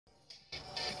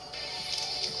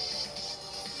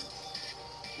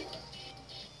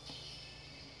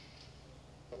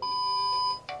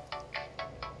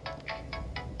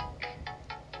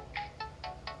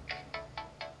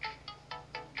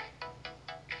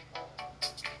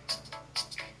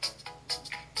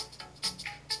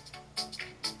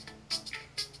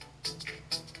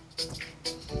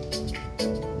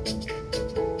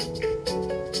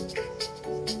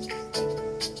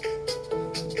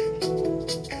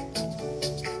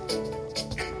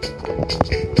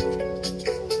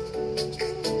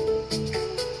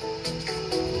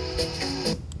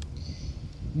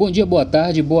Bom dia, boa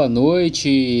tarde, boa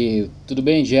noite. Tudo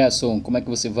bem, Gerson? Como é que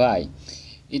você vai?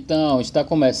 Então, está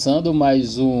começando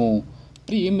mais um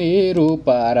primeiro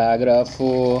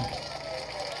parágrafo.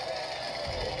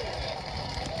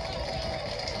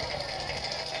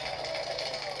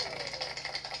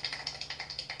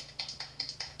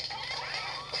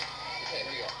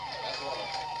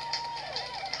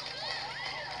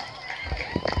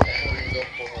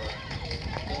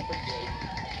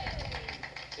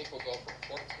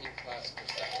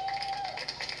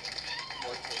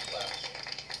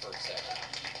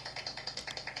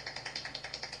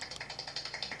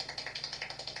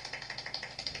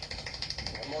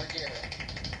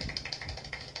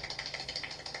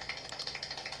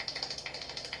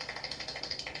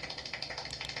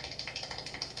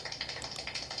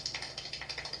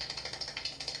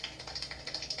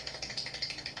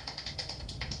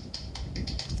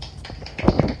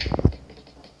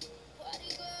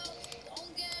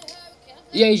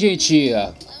 E aí, gente,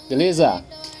 beleza?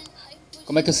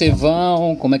 Como é que vocês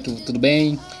vão? Como é que tudo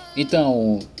bem?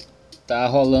 Então, tá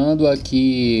rolando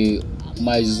aqui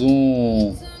mais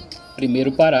um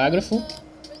primeiro parágrafo,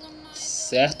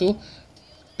 certo?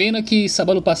 Pena que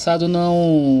sábado passado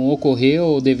não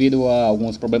ocorreu devido a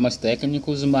alguns problemas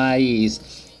técnicos, mas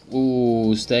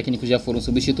os técnicos já foram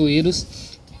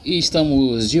substituídos e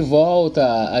estamos de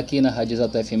volta aqui na Rádio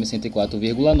Exalta FM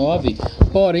 104,9.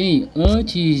 Porém,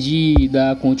 antes de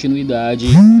dar continuidade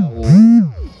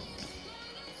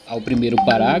ao primeiro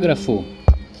parágrafo,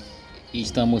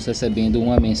 estamos recebendo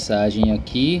uma mensagem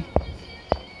aqui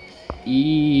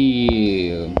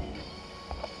e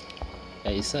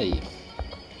é isso aí.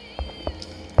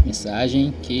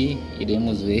 Mensagem que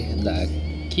iremos ver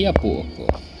daqui a pouco,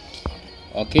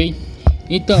 ok?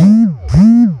 Então,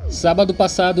 sábado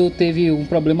passado teve um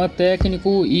problema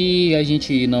técnico e a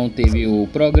gente não teve o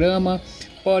programa.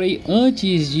 Porém,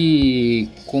 antes de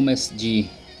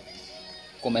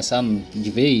começar de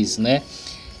vez, né?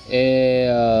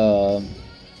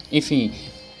 Enfim,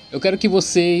 eu quero que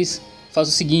vocês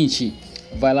façam o seguinte: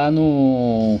 vai lá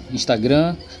no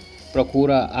Instagram,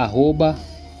 procura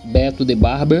Beto The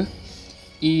Barber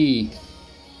e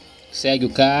segue o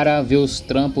cara, vê os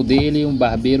trampos dele, um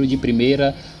barbeiro de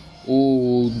primeira,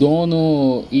 o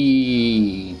dono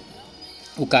e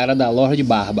o cara da loja de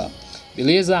barba,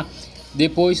 beleza?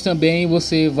 Depois também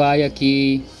você vai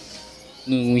aqui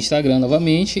no Instagram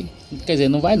novamente, quer dizer,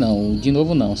 não vai não, de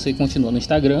novo não, você continua no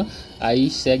Instagram, aí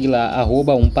segue lá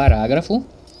 @um parágrafo,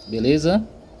 beleza?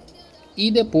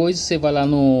 E depois você vai lá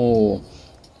no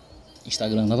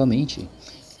Instagram novamente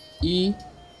e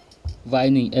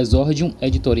vai no Exordium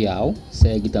Editorial,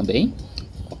 segue também,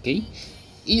 ok?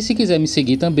 E se quiser me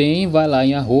seguir também, vai lá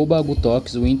em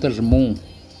 @gutoxwintermoon.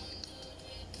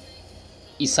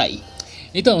 Isso aí.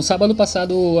 Então, sábado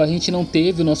passado a gente não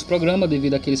teve o nosso programa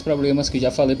devido àqueles problemas que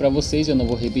já falei pra vocês, eu não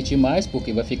vou repetir mais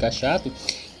porque vai ficar chato.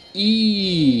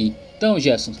 E então,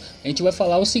 Gerson, a gente vai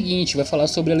falar o seguinte, vai falar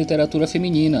sobre a literatura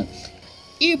feminina.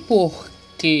 E por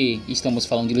que estamos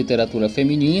falando de literatura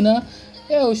feminina?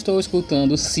 Eu estou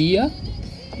escutando Cia,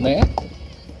 né?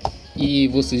 E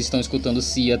vocês estão escutando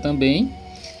Cia também.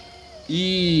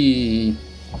 E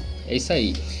é isso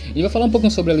aí. E vai falar um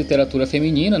pouquinho sobre a literatura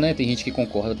feminina, né? Tem gente que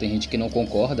concorda, tem gente que não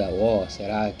concorda.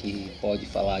 Será que pode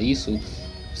falar isso?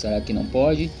 Será que não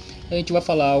pode? A gente vai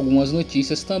falar algumas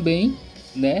notícias também,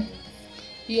 né?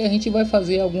 E a gente vai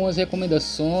fazer algumas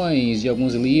recomendações de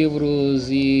alguns livros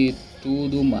e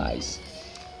tudo mais.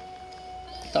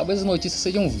 Talvez as notícias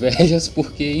sejam velhas,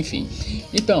 porque, enfim.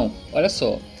 Então, olha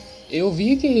só. Eu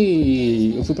vi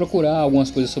que eu fui procurar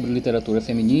algumas coisas sobre literatura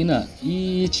feminina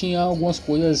e tinha algumas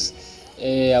coisas,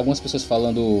 algumas pessoas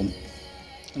falando,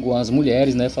 algumas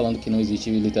mulheres, né, falando que não existe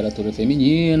literatura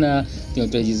feminina, tem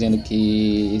outras dizendo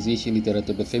que existe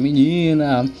literatura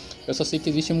feminina. Eu só sei que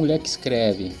existe mulher que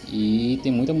escreve e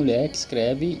tem muita mulher que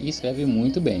escreve e escreve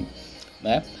muito bem,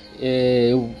 né?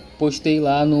 Eu postei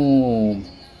lá no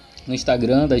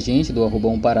Instagram da gente, do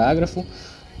 @um parágrafo,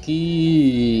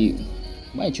 que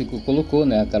a gente colocou,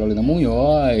 né, a Carolina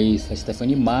Munhoz, a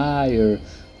Stephanie Meyer,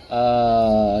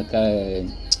 a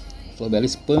Florbela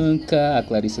Espanca, a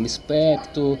Clarice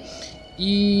Lispector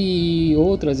e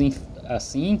outras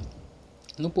assim,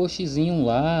 no postzinho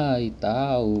lá e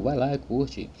tal, vai lá e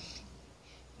curte,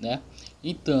 né?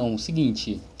 Então, o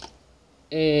seguinte,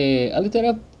 a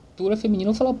literatura feminina,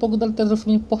 eu vou falar um pouco da literatura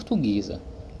feminina portuguesa,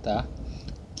 tá?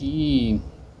 Que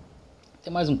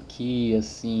tem mais um que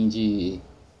assim de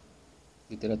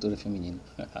literatura feminina.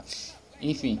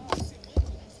 Enfim,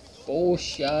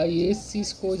 Poxa, e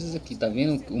essas coisas aqui, tá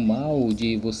vendo o mal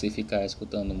de você ficar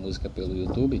escutando música pelo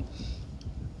YouTube?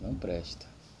 Não presta,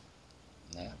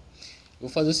 né? Vou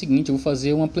fazer o seguinte, eu vou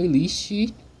fazer uma playlist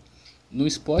no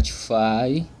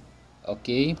Spotify,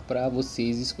 ok? Para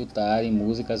vocês escutarem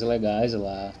músicas legais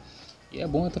lá. E é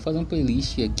bom eu estar fazendo uma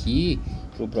playlist aqui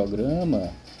pro programa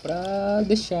pra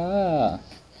deixar.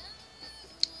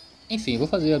 Enfim, vou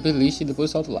fazer a playlist e depois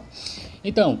solto lá.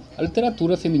 Então, a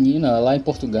literatura feminina lá em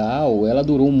Portugal, ela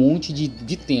durou um monte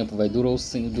de tempo, durou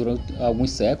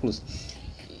alguns séculos,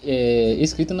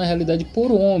 escrita na realidade por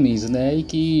homens, né? E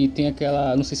que tem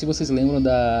aquela, não sei se vocês lembram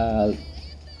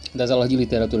das aulas de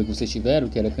literatura que vocês tiveram,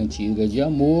 que era cantiga de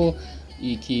amor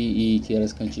e que eram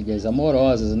as cantigas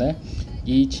amorosas, né?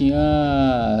 E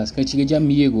tinha as cantigas de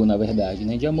amigo, na verdade,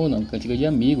 nem de amor não, cantiga de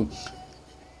amigo,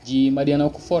 de Mariana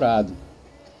Alcoforado.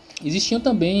 Existiam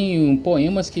também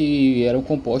poemas que eram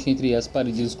compostos entre as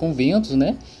paredes dos conventos,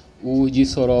 né? O de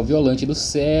Soró Violante do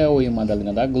Céu e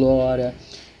Madalena da Glória.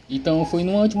 Então foi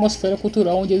numa atmosfera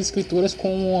cultural onde as escritoras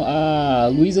como a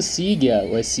Luísa Sígia,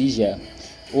 ou Sígia,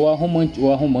 ou a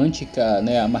romântica,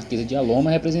 né, a Marquesa de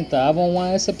Aloma, representavam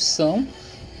uma exceção,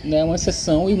 né, uma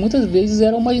exceção e muitas vezes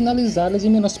eram marginalizadas e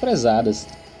menosprezadas.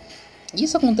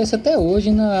 Isso acontece até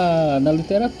hoje na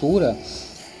literatura,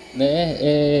 né?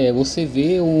 Você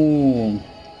vê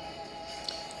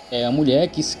a mulher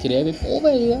que escreve, pô,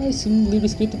 velho, esse livro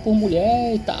escrito por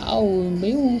mulher e tal,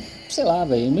 meio, sei lá,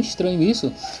 velho, meio estranho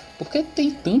isso, porque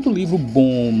tem tanto livro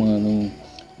bom, mano,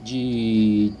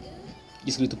 de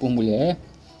escrito por mulher,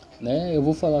 né? Eu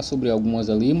vou falar sobre algumas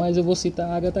ali, mas eu vou citar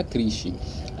a Agatha Christie.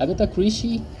 A Agatha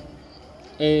Christie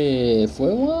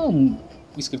foi uma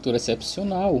escritora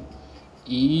excepcional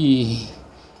e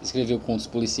escreveu contos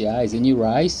policiais. Anne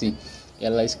Rice,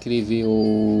 ela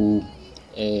escreveu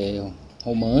é,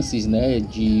 romances, né,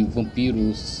 de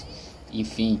vampiros,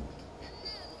 enfim,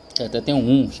 até tem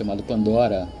um chamado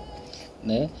Pandora,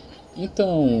 né?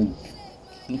 Então,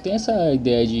 não tem essa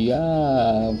ideia de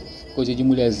coisa de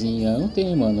mulherzinha, não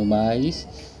tem, mano, mas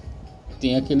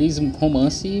tem aqueles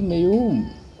romance meio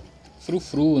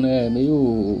frufru, né?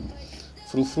 Meio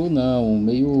frufru não,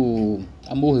 meio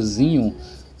amorzinho,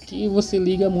 que você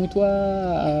liga muito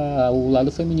ao lado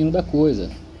feminino da coisa,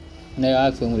 né?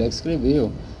 Foi a mulher que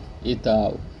escreveu e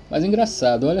tal. Mas é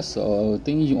engraçado, olha só,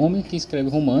 tem homem que escreve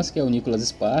romance, que é o Nicholas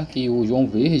Spark e o João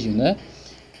Verde, né?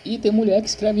 E tem mulher que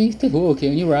escreve terror, que é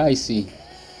a Anne Rice.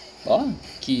 Ó,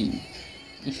 que,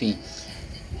 enfim.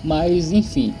 Mas,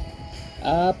 enfim,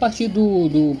 a partir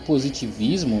do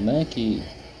positivismo, né, que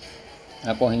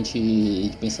a corrente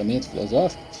de pensamento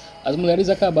filosófico, as mulheres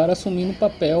acabaram assumindo um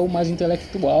papel mais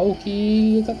intelectual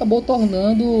que acabou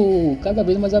tornando cada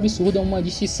vez mais absurda uma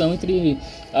distinção entre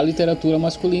a literatura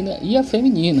masculina e a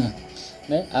feminina,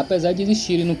 né? Apesar de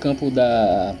existirem no campo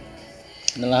na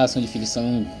narração de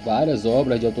ficção várias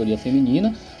obras de autoria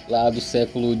feminina, lá do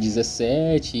século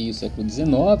XVII e o século XIX,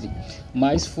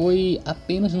 mas foi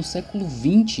apenas no século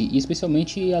XX, e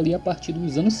especialmente ali a partir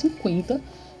dos anos 50,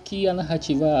 que a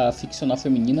narrativa ficcional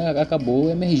feminina acabou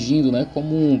emergindo, né,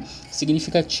 como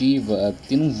significativa,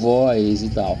 tendo voz e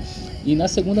tal. E na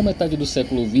segunda metade do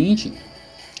século XX,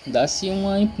 dá-se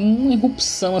uma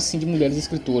irrupção assim de mulheres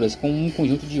escritoras com um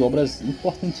conjunto de obras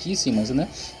importantíssimas, né?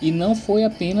 E não foi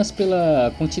apenas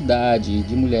pela quantidade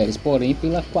de mulheres, porém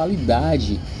pela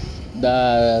qualidade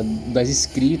das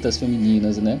escritas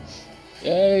femininas, né?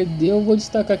 Eu vou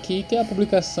destacar aqui que é a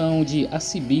publicação de A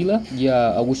Sibila, de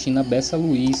Agostina Bessa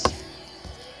Luiz,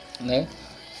 né?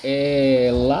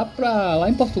 Lá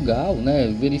em Portugal, né,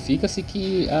 verifica-se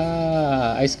que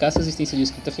a escassa existência de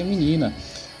escrita feminina,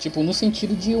 tipo, no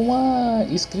sentido de uma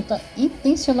escrita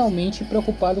intencionalmente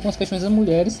preocupada com as questões das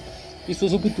mulheres e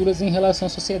suas rupturas em relação à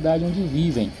sociedade onde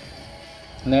vivem,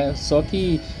 né? Só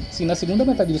que, se na segunda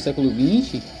metade do século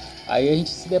XX, aí a gente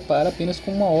se depara apenas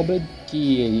com uma obra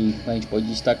que a gente pode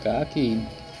destacar que,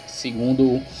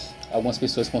 segundo algumas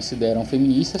pessoas consideram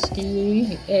feministas,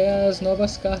 que é as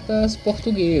novas cartas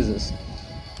portuguesas,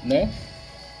 né?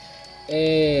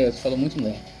 Falou muito,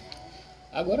 né?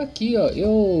 Agora aqui, ó,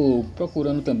 eu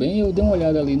procurando também, eu dei uma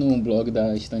olhada ali no blog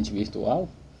da Estante Virtual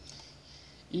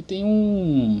e tem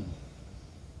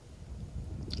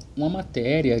uma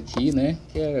matéria aqui, né,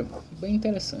 que é bem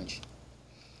interessante.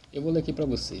 Eu vou ler aqui para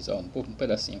vocês, ó, um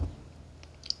pedacinho.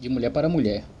 De Mulher para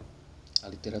Mulher, a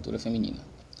literatura feminina.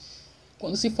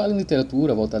 Quando se fala em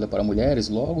literatura voltada para mulheres,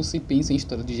 logo se pensa em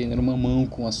história de gênero mamão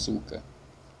com açúcar.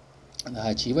 A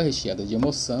narrativa recheada de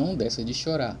emoção, dessa de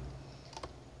chorar.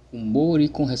 Humor e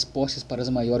com respostas para as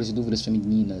maiores dúvidas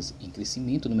femininas. Em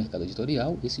crescimento no mercado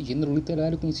editorial, esse gênero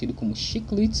literário conhecido como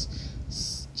chiclets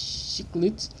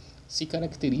se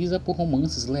caracteriza por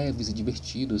romances leves e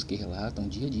divertidos que relatam o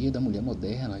dia a dia da mulher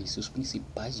moderna e seus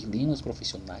principais dilemas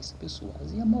profissionais,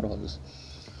 pessoais e amorosos.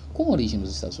 Com origem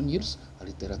nos Estados Unidos, a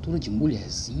literatura de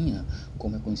mulherzinha,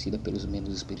 como é conhecida pelos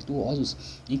menos espirituosos,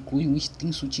 inclui um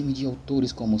extenso time de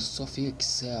autores como Sophia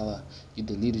Kinsella, de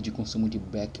Delírio de Consumo de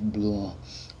Beck Bloom,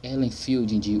 Ellen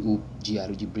Fielding, de O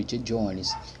Diário de Bridget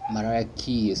Jones, Mariah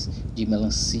Keyes, de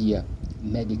Melancia,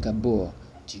 Maggie Cabot,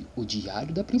 de O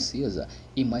Diário da Princesa,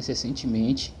 e mais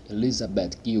recentemente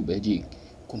Elizabeth Gilbert, de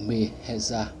Comer,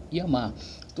 Rezar e Amar.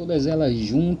 Todas elas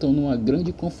juntam numa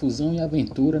grande confusão e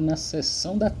aventura na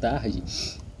sessão da tarde.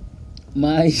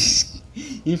 Mas,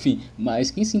 enfim,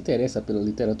 quem se interessa pela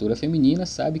literatura feminina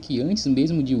sabe que antes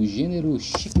mesmo de o gênero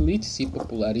chick lit se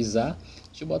popularizar,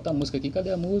 deixa eu botar a música aqui,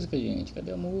 cadê a música, gente?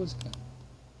 Cadê a música?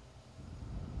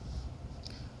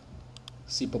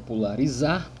 Se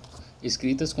popularizar,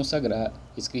 escritoras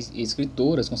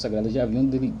consagradas já haviam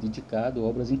dedicado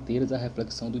obras inteiras à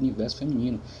reflexão do universo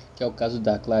feminino, que é o caso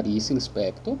da Clarice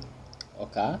Lispector,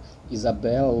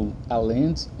 Isabel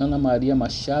Allende, Ana Maria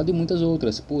Machado e muitas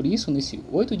outras. Por isso, nesse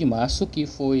 8 de março, que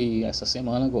foi essa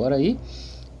semana agora aí,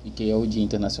 e que é o Dia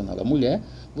Internacional da Mulher,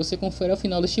 você confere ao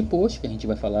final deste post, que a gente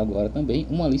vai falar agora também,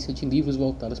 uma lista de livros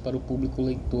voltados para o público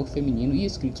leitor feminino e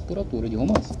escritos por autora de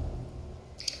romance.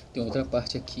 Tem outra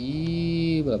parte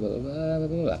aqui, blá blá blá blá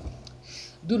blá blá.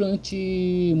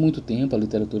 Durante muito tempo a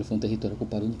literatura foi um território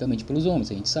ocupado unicamente pelos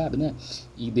homens, a gente sabe, né?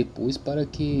 E depois para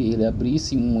que ele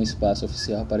abrisse um espaço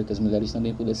oficial para que as mulheres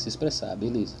também pudessem se expressar,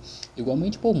 beleza.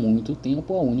 Igualmente por muito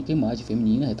tempo a única imagem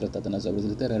feminina retratada nas obras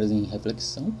literárias em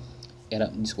reflexão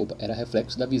era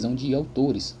reflexo da visão de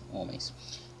autores, homens,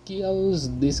 que os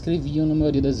descreviam na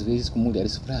maioria das vezes como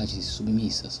mulheres frágeis e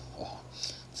submissas.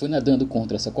 Foi nadando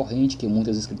contra essa corrente que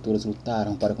muitas escritoras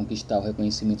lutaram para conquistar o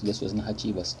reconhecimento das suas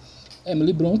narrativas.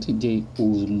 Emily Brontë, de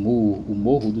O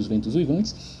Morro dos Ventos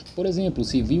Uivantes, por exemplo,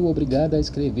 se viu obrigada a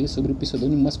escrever sobre o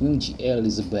pseudônimo masculino de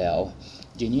Alice Bell.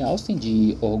 Jane Austen,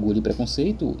 de Orgulho e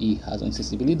Preconceito e Razão e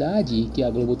Sensibilidade, e que a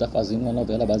Globo está fazendo uma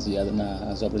novela baseada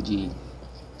nas obras de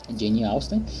Jane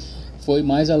Austen, foi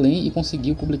mais além e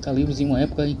conseguiu publicar livros em uma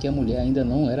época em que a mulher ainda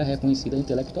não era reconhecida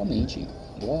intelectualmente.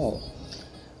 Uau!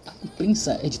 A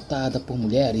imprensa editada por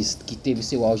mulheres, que teve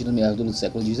seu auge no meado do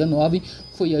século XIX,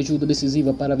 foi ajuda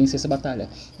decisiva para vencer essa batalha.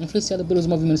 Influenciada pelos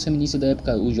movimentos feministas da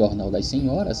época, o Jornal das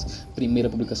Senhoras,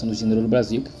 primeira publicação do gênero no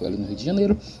Brasil, que foi ali no Rio de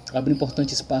Janeiro, abriu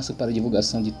importante espaço para a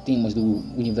divulgação de temas do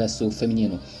universo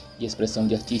feminino e expressão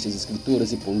de artistas,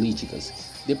 escritoras e políticas.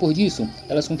 Depois disso,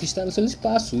 elas conquistaram seu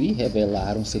espaço e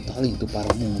revelaram seu talento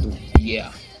para o mundo.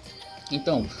 Yeah!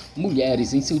 Então,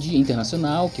 mulheres em seu Dia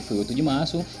Internacional, que foi 8 de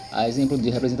março, a exemplo de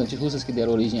representantes russas que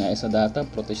deram origem a essa data,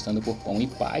 protestando por pão e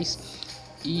paz,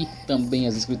 e também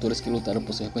as escritoras que lutaram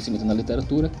por seu reconhecimento na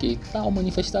literatura, que tal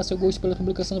manifestar seu gosto pela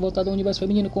publicação voltada ao universo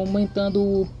feminino,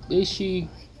 comentando este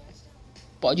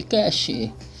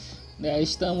podcast.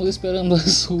 Estamos esperando a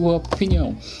sua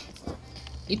opinião.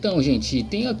 Então, gente,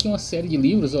 tem aqui uma série de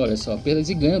livros, olha só, Perdas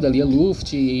e Ganhos, da Lia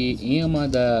Luft,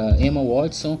 da Emma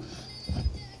Watson.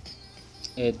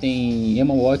 Tem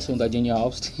Emma Watson, da Jane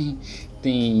Austen,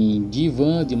 tem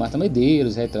Divan, de Marta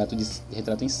Medeiros, Retrato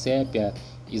em Sépia,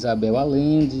 Isabel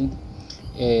Allende,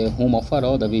 Rumo ao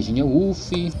Farol, da Virginia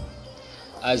Woolf,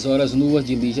 As Horas Nuas,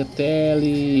 de Lígia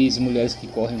Telles, Mulheres que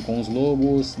Correm com os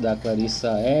Lobos, da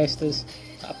Clarissa Estes.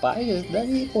 Rapaz,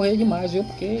 deve correr demais, viu?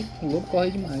 Porque o lobo corre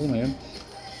demais mesmo.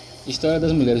 História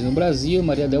das Mulheres no Brasil,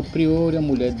 Maria del Priore, a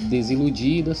Mulher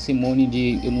Desiludida, Simone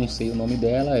de, eu não sei o nome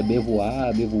dela,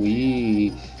 Beauvoir,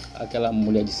 aquela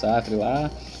mulher de Sartre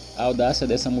lá, A Audácia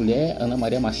dessa Mulher, Ana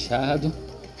Maria Machado,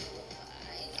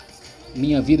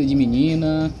 Minha Vida de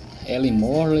Menina, Ellen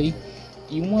Morley,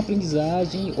 e Uma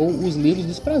Aprendizagem, ou Os Livros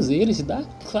dos Prazeres, da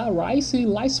Clarice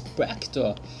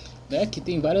Lispector, né, que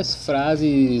tem várias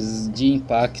frases de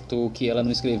impacto que ela não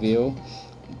escreveu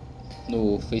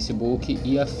no Facebook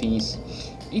e afins.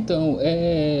 Então,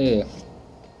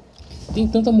 tem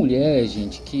tanta mulher,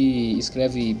 gente, que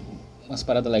escreve umas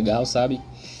paradas legais, sabe?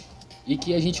 E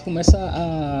que a gente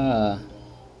começa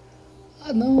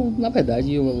não, na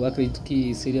verdade, eu acredito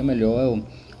que seria melhor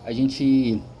a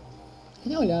gente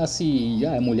não olhar se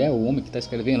é mulher ou homem que tá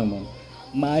escrevendo, mano.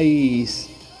 Mas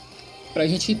pra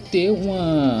gente ter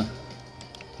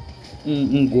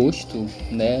um gosto,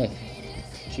 né?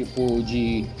 Tipo,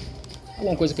 de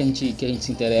alguma coisa que a gente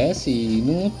se interesse, e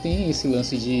não tem esse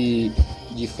lance de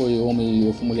foi homem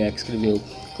ou foi mulher que escreveu.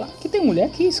 Claro que tem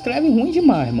mulher que escreve ruim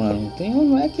demais, mano. Tem uma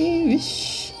mulher que...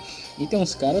 Vixi. E tem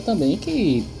uns caras também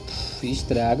que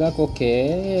estraga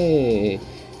qualquer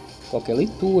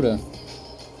leitura,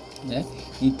 né?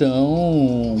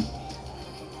 Então,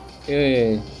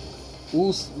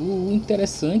 o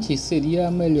interessante seria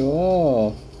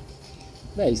melhor,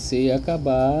 velho, você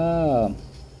acabar,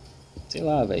 sei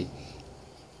lá, velho.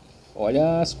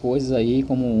 Olha as coisas aí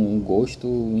como um gosto,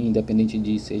 independente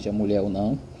de seja mulher ou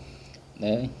não,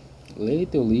 né? Lê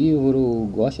teu livro,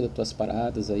 gosta das tuas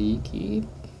paradas aí, que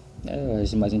é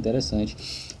as mais interessante.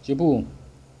 Tipo,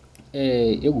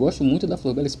 eu gosto muito da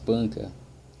Flor Espanca.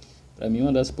 Pra mim,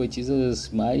 uma das poetisas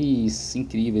mais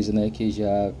incríveis, né, que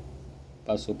já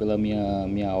passou pela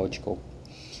minha ótica,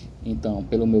 então,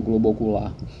 pelo meu globo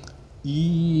ocular.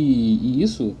 E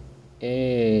isso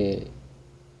é,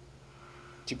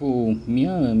 tipo,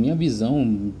 minha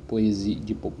visão poesia,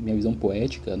 minha visão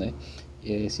poética, né,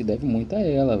 se deve muito a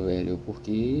ela, velho,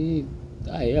 porque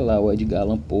a ela, o Edgar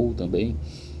Allan Poe também,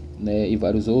 né, e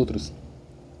vários outros.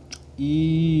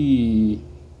 E,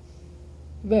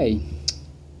 velho,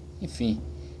 enfim,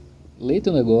 lê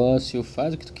teu negócio,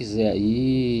 faz o que tu quiser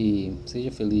aí, seja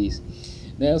feliz.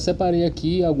 Né, eu separei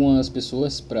aqui algumas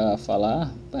pessoas para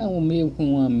falar, meio com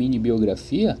uma mini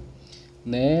biografia,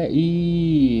 né?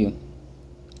 E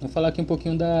vou falar aqui um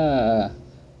pouquinho da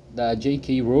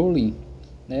J.K. Rowling,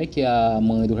 né? Que é a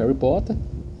mãe do Harry Potter,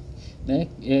 né?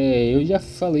 Eu já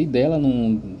falei dela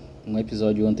num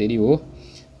episódio anterior,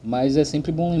 mas é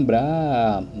sempre bom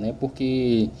lembrar, né?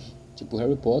 Porque tipo,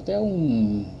 Harry Potter é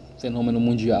um fenômeno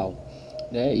mundial,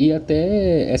 né? E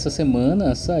até essa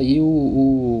semana saiu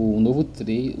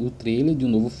o trailer de um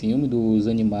novo filme dos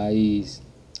Animais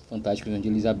Fantásticos onde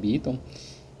eles habitam.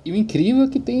 E o incrível é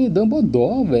que tem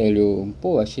Dumbledore, velho.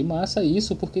 Pô, achei massa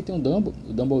isso, porque tem o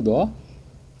Dumbledore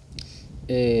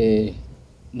é,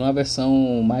 numa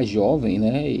versão mais jovem,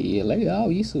 né? E é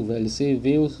legal isso, velho. Você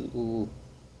vê o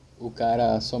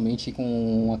cara somente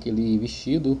com aquele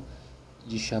vestido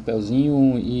de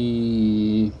chapeuzinho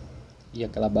e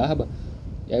aquela barba.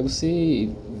 E aí você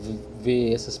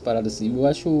vê essas paradas assim.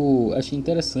 Achei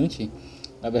interessante,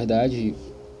 na verdade,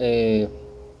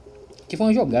 que foi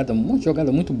uma jogada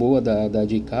muito boa da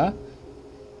JK,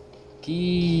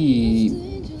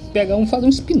 que fazer um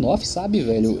spin-off, sabe,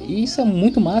 velho? E isso é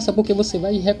muito massa porque você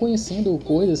vai reconhecendo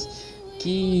coisas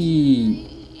que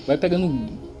vai pegando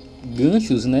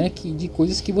ganchos, né, de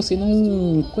coisas que você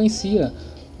não conhecia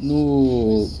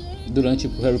no durante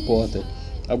o Harry Potter.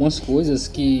 Algumas coisas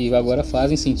que agora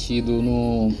fazem sentido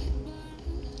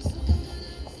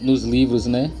nos livros,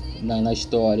 né, na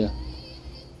história.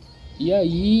 E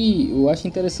aí, eu acho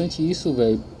interessante isso,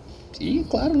 velho. E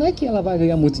claro, né, que ela vai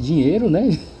ganhar muito dinheiro,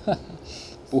 né?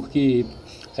 Porque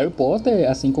Harry Potter,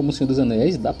 assim como o Senhor dos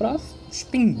Anéis, dá pra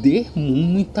estender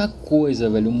muita coisa,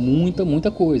 velho. Muita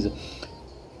coisa.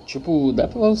 Tipo, dá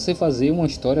pra você fazer uma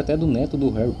história até do neto do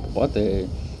Harry Potter.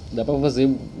 Dá pra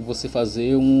você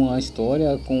fazer uma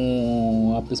história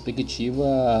com a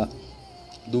perspectiva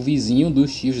do vizinho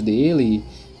dos tios dele.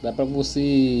 Dá pra você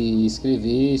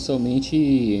escrever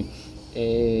somente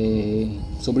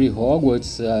sobre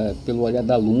Hogwarts pelo olhar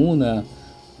da Luna,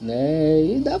 né?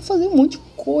 E dá pra fazer um monte de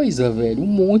coisa, velho. Um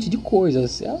monte de coisa.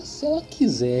 Se ela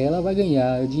quiser, ela vai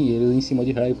ganhar dinheiro em cima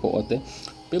de Harry Potter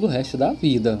pelo resto da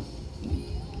vida,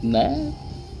 né?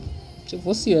 Se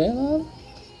fosse ela,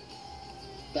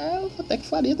 eu até que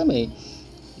faria também.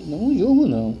 Não julgo,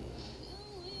 não.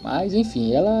 Mas,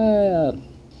 enfim, ela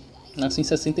nasceu em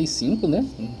 65, né?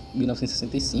 Em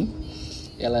 1965.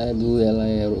 Ela é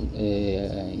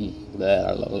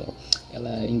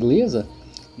inglesa,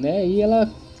 né? E ela,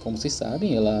 como vocês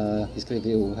sabem, ela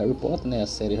escreveu Harry Potter, né? A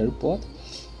série Harry Potter.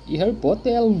 E Harry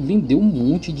Potter, ela vendeu um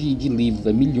monte de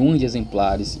livros, milhões de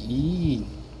exemplares. E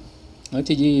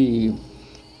antes de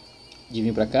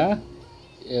vir pra cá,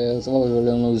 eu estava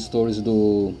olhando os stories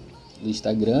do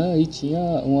Instagram e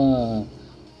tinha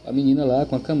a menina lá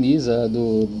com a camisa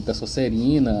da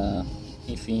Sonserina,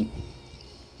 enfim,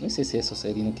 não sei se é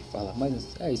Sonserina que fala, mas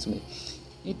é isso mesmo.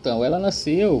 Então, ela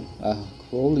nasceu, a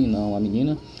Rowling não, a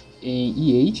menina, em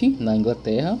Yate, na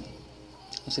Inglaterra.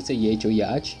 Não sei se é Yate ou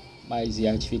Yacht, mas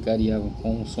Yacht ficaria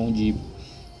com o som de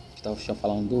estava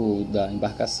falando da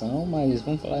embarcação, mas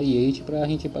vamos falar Yate para a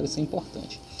gente parecer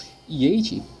importante.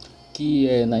 Yate, que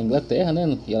é na Inglaterra,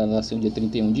 né? E ela nasceu no dia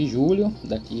 31 de julho,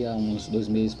 daqui a uns 2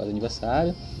 meses para o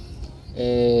aniversário.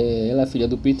 Ela é filha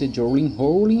do Peter Jolin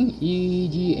Rowling e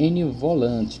de Anne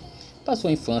Volant. Passou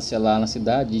a infância lá na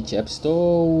cidade de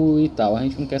Chepstow e tal. A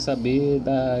gente não quer saber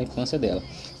da infância dela.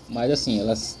 Mas assim,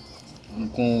 ela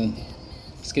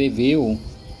escreveu o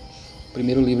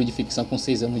primeiro livro de ficção com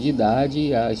 6 anos de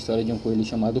idade, a história de um coelho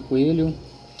chamado Coelho.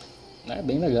 É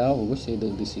bem legal, eu gostei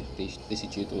desse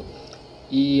título.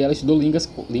 E ela estudou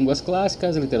línguas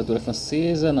clássicas, literatura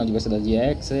francesa na Universidade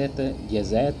de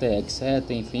Exeter,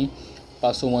 enfim.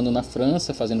 Passou um ano na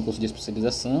França fazendo curso de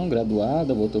especialização,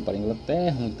 graduada, voltou para a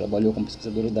Inglaterra, onde trabalhou como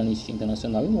pesquisadora da Anistia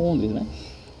Internacional em Londres, né?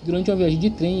 Durante uma viagem de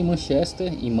trem em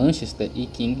Manchester e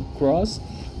King Cross,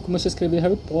 começou a escrever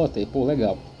Harry Potter. Pô,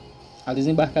 legal. Ao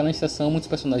desembarcar na estação, muitos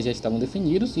personagens já estavam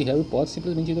definidos e Harry Potter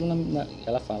simplesmente entrou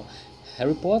ela fala,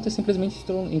 Harry Potter simplesmente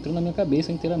entrou na minha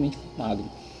cabeça inteiramente formado,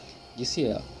 disse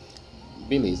ela.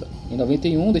 Beleza. Em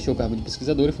 91, deixou o cargo de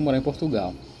pesquisadora e foi morar em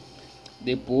Portugal.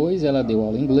 Depois ela deu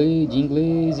aula de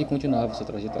inglês e continuava sua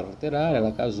trajetória literária.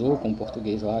 Ela casou com um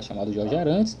português lá chamado Jorge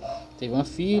Arantes, teve uma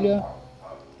filha,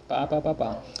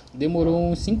 pá.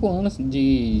 Demorou uns 5 anos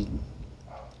de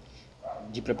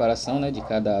preparação, né, de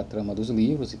cada trama dos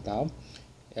livros e tal.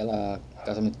 O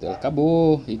casamento dela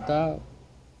acabou e tal.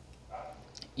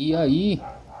 E aí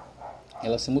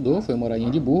ela se mudou, foi morar em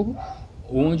Edimburgo,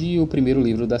 onde o primeiro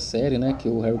livro da série, né, que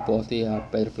é o Harry Potter e a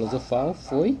Pedra Filosofal,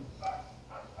 foi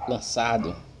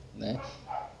lançado, né?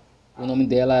 O nome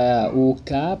dela é o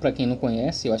K, para quem não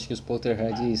conhece, eu acho que os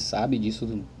Potterheads sabem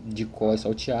disso de cor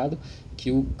salteado,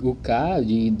 que o K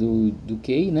do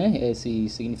K, né,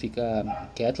 significa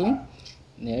Kathleen,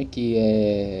 né, que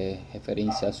é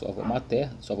referência à sua avó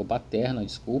paterna,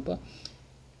 desculpa.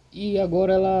 E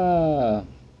agora ela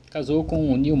casou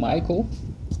com o Neil Michael,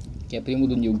 que é primo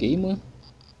do Neil Gaiman.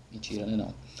 Mentira, né,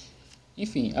 não.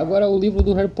 Enfim, agora o livro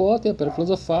do Harry Potter, Pedra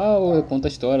Filosofal, conta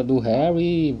a história do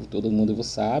Harry, todo mundo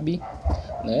sabe,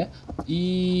 né?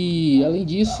 E além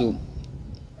disso,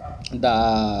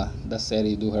 da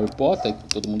série do Harry Potter, que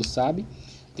todo mundo sabe,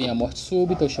 tem a Morte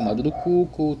Súbita, o Chamado do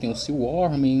Cuco, tem o Sea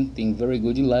Warming, tem Very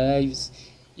Good Lives,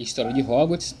 História de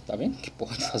Hogwarts, tá vendo? Que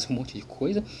pode fazer um monte de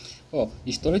coisa. Ó,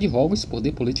 História de Hogwarts,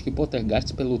 Poder Político e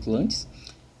Poltergeist pelo Atlantis.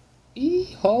 E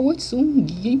Hogwarts, um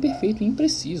guia imperfeito e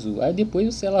impreciso. Aí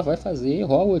depois ela vai fazer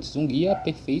Hogwarts, um guia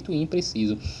perfeito e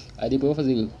impreciso. Aí depois vai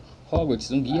fazer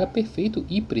Hogwarts, um guia perfeito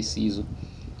e preciso.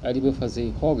 Aí depois vai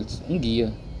fazer Hogwarts, um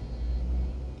guia.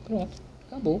 Pronto,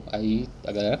 acabou. Aí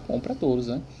a galera compra todos,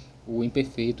 né? O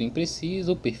imperfeito e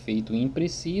impreciso, perfeito e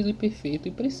impreciso e perfeito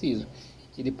e preciso.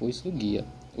 E depois o guia.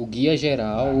 O guia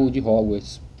geral de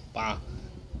Hogwarts. Pá!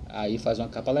 Aí faz uma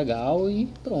capa legal e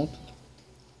pronto.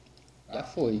 Já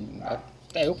foi.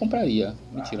 Até eu compraria.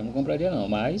 Mentira, não compraria não,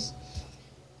 mas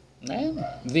né,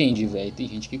 vende, velho. Tem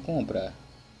gente que compra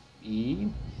e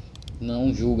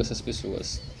não julga essas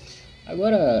pessoas.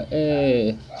 Agora,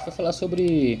 a gente vai falar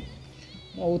sobre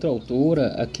uma outra autora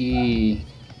aqui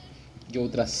de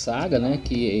outra saga, né,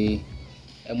 que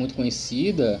é muito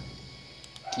conhecida,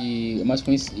 que é mais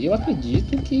conhecida, eu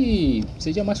acredito que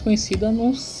seja mais conhecida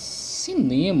no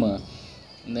cinema,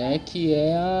 né, que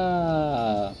é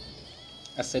a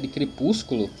série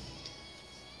Crepúsculo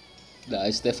da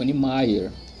Stephenie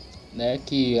Meyer, né,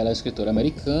 que ela é escritora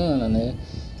americana, né,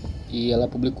 e ela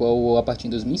publicou a partir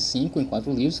de 2005 em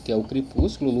 4 livros, que é o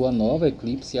Crepúsculo, Lua Nova,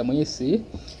 Eclipse e Amanhecer.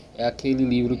 É aquele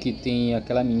livro que tem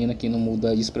aquela menina que não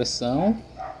muda de expressão,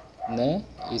 né,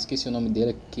 eu esqueci o nome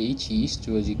dela, Kate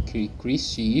Eastwood,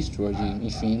 Christie Eastwood,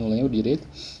 enfim, não lembro direito.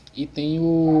 E tem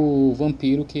o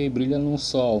vampiro que brilha no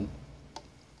sol,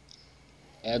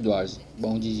 Edward,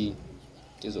 bom de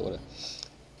tesoura.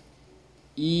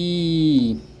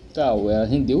 E tal, ela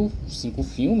rendeu 5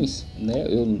 filmes, né?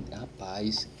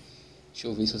 Rapaz, deixa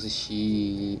eu ver se eu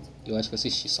assisti. Eu acho que eu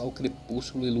assisti só o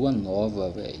Crepúsculo e Lua Nova,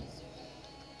 velho.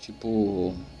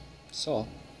 Tipo, só.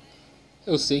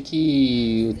 Eu sei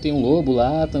que tem um lobo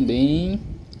lá também.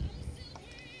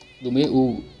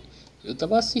 Eu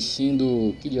tava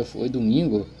assistindo, que dia foi?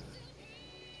 Domingo.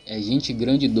 Gente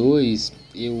Grande 2.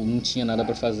 Eu não tinha nada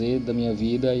pra fazer da minha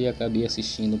vida e acabei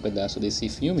assistindo um pedaço desse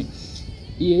filme.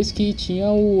 E eis que tinha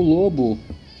o lobo,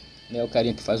 né, o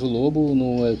carinha que faz o lobo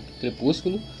no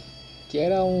Crepúsculo, que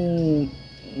era um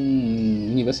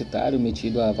universitário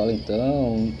metido a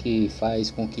valentão, que faz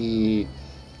com que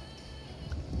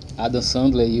Adam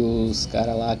Sandler e os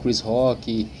caras lá, Chris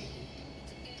Rock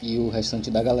e o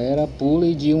restante da galera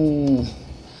pulem de um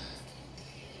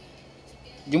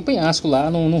penhasco lá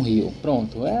no rio.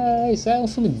 Pronto, isso é um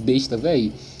filme besta,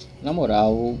 velho. Na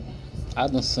moral,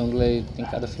 Adam Sandler tem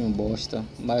cada filme bosta,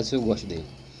 mas eu gosto dele.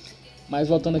 Mas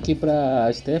voltando aqui pra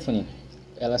Stephanie,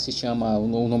 ela se chama,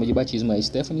 o nome de batismo é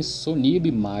Stephanie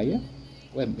Sonib Meyer,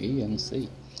 ou é Meia, não sei.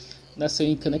 Nasceu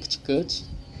em Connecticut,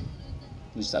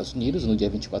 nos Estados Unidos, no dia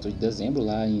 24 de dezembro,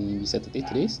 lá em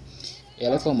 73.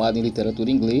 Ela é formada em literatura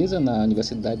inglesa na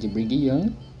Universidade de Brigham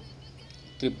Young.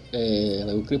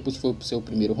 O Crepúsculo foi o seu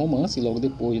primeiro romance e logo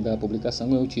depois da publicação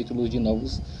ganhou o título de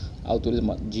novos autores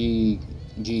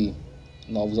de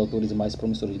novos autores mais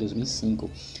promissores de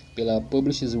 2005 pela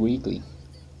Publishers Weekly.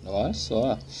 Olha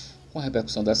só. Com a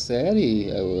repercussão da série,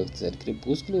 a série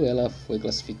Crepúsculo, ela foi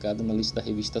classificada na lista da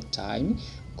revista Time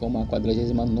como a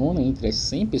 49ª entre as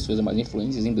 100 pessoas mais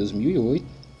influentes em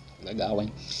 2008. Legal,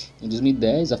 hein? Em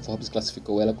 2010, a Forbes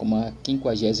classificou ela como a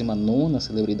 59ª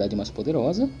celebridade mais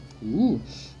poderosa.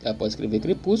 Após escrever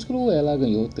Crepúsculo, ela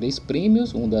ganhou 3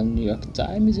 prêmios, um da New York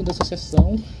Times e da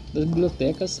Associação das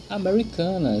Bibliotecas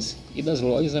Americanas e das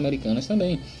Lojas Americanas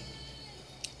também.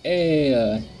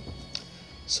 É,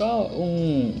 só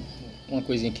uma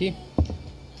coisinha aqui.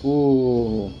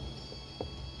 O,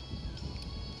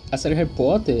 a série Harry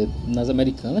Potter nas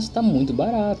Americanas tá muito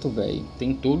barato, velho.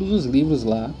 Tem todos os livros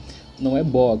lá. Não é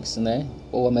box, né?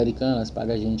 Ou Americanas,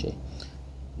 paga a gente aí.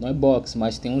 Não é box,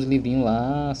 mas tem uns livrinhos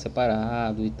lá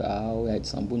separado e tal. É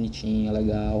edição bonitinha,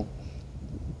 legal.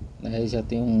 Já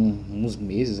tem uns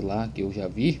meses lá que eu já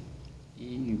vi.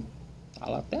 E tá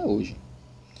lá até hoje.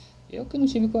 Eu que não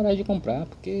tive coragem de comprar,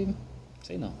 porque...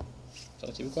 sei não. Só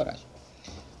não tive coragem.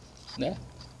 Né?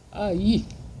 Aí...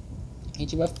 a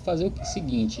gente vai fazer o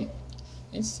seguinte.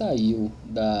 A gente saiu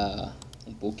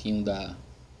um pouquinho da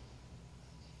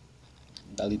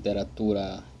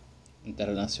literatura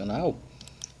internacional.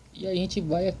 E aí a gente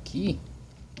vai aqui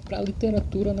para a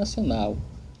literatura nacional.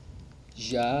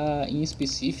 Já em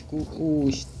específico o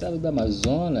estado do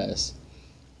Amazonas,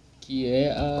 que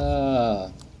é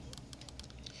a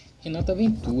Renata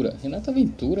Ventura. Renata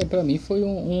Ventura para mim foi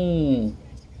um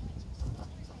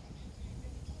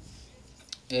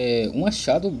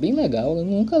achado bem legal. Eu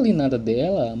nunca li nada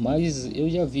dela, mas eu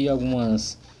já vi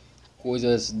algumas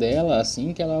coisas dela,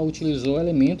 assim, que ela utilizou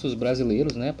elementos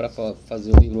brasileiros, né, para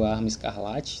fazer o livro Arma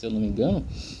Escarlate, se eu não me engano.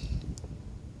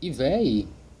 E, véi,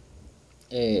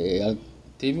 ela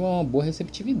teve uma boa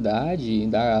receptividade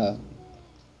da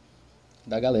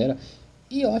galera.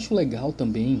 E eu acho legal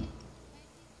também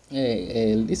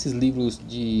esses livros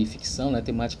de ficção, né,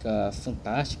 temática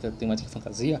fantástica, temática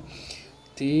fantasia,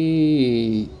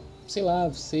 ter, sei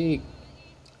lá, ser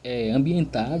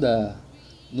ambientada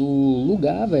no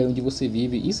lugar, velho, onde você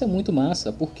vive. Isso é muito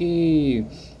massa, porque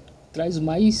traz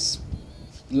mais,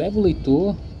 leva o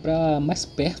leitor para mais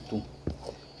perto,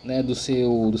 né, do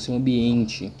seu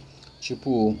ambiente.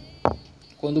 Tipo,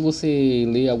 quando você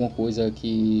lê alguma coisa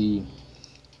que,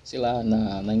 sei lá,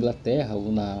 na Inglaterra ou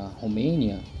na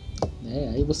Romênia,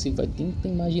 né, aí você vai tentar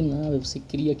imaginar, você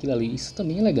cria aquilo ali. Isso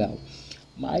também é legal.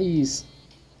 Mas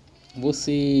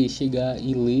você chegar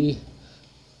e ler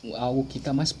algo que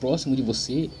está mais próximo de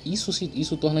você,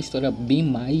 isso torna a história bem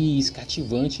mais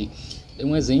cativante.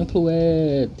 Um exemplo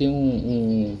tem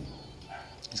um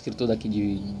escritor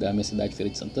daqui da minha cidade,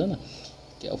 Feira de Santana,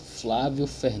 que é o Flávio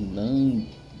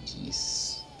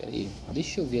Fernandes. Pera aí,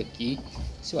 deixa eu ver aqui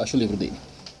se eu acho o livro dele.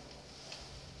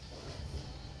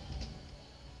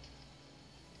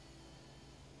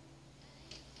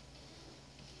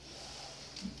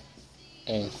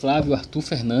 Flávio Arthur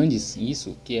Fernandes,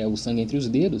 isso, que é O Sangue Entre os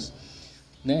Dedos,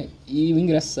 né? E o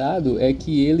engraçado é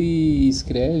que ele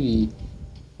escreve,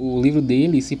 o livro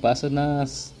dele se passa na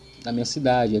minha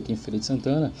cidade, aqui em Feira de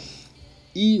Santana,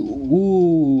 e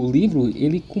o livro,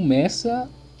 ele começa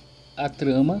a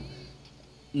trama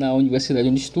na universidade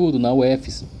onde estudo, na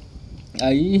UFES.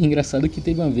 Aí, engraçado que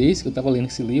teve uma vez que eu tava lendo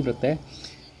esse livro até,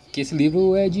 que esse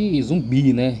livro é de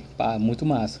zumbi, né? Pá, muito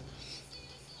massa.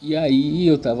 E aí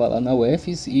eu tava lá na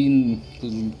UFES e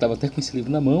tava até com esse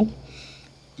livro na mão.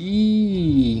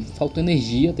 E faltou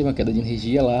energia, teve uma queda de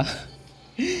energia lá.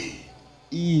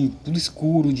 E tudo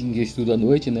escuro de estudo à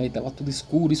noite, né? E tava tudo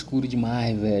escuro, escuro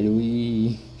demais, velho.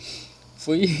 E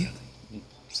foi,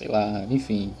 sei lá,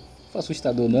 enfim, foi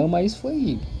assustador não, mas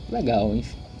foi legal,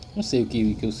 enfim. Não sei o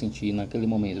que eu senti naquele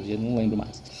momento, eu já não lembro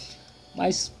mais.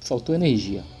 Mas faltou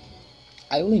energia.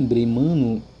 Aí eu lembrei,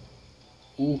 mano,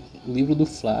 o livro do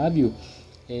Flávio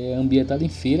é ambientado em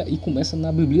feira e começa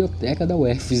na biblioteca da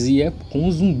UFES e é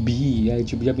com zumbi. Aí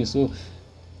tipo, já pensou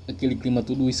aquele clima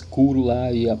tudo escuro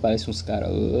lá e aparece uns caras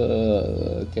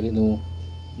querendo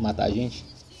matar a gente,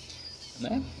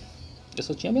 né? Eu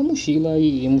só tinha minha mochila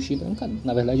e a mochila,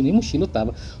 na verdade nem mochila eu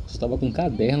tava, eu só tava com um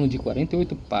caderno de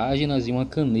 48 páginas e uma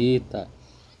caneta,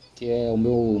 que é o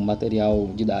meu material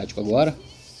didático agora,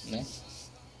 né?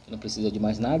 Não precisa de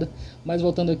mais nada. Mas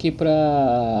voltando aqui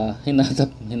para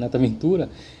Renata Ventura,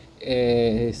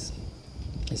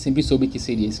 eu sempre soube que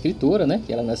seria escritora, né?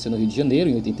 Que ela nasceu no Rio de Janeiro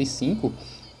em 85.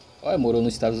 Morou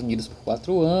nos Estados Unidos por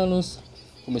 4 anos.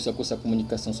 Começou a cursar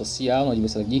comunicação social na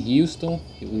Universidade de Houston,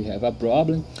 We Have a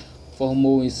Problem.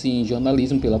 Formou-se em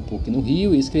jornalismo pela PUC no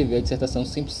Rio e escreveu a dissertação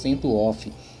 100% Off,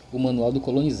 o Manual do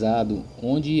Colonizado,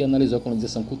 onde analisou a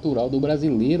colonização cultural do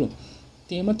brasileiro,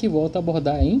 tema que volta a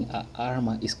abordar em A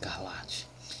Arma Escarlate.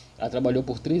 Ela trabalhou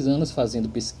por 3 anos fazendo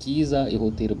pesquisa e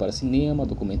roteiro para cinema,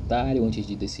 documentário, antes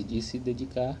de decidir se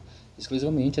dedicar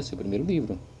exclusivamente a seu primeiro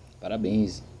livro.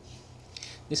 Parabéns!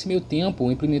 Nesse meio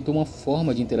tempo, implementou uma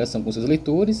forma de interação com seus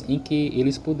leitores em que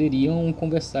eles poderiam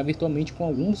conversar virtualmente com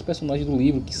algum dos personagens do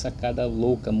livro. Que sacada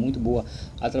louca, muito boa,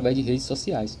 através de redes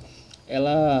sociais.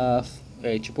 Ela,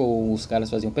 tipo, os caras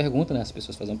faziam perguntas, né? As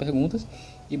pessoas faziam perguntas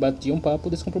e batiam um papo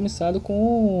descompromissado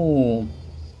com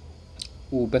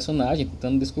o personagem,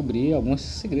 tentando descobrir alguns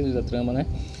segredos da trama, né?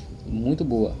 Muito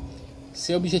boa.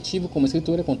 Seu objetivo como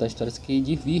escritor é contar histórias que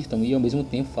divirtam e ao mesmo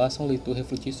tempo façam o leitor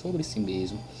refletir sobre si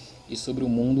mesmo e sobre o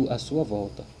mundo à sua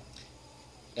volta.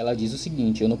 Ela diz o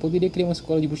seguinte: eu não poderia criar uma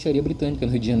escola de bruxaria britânica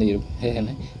no Rio de Janeiro,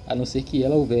 né? A não ser que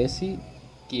ela houvesse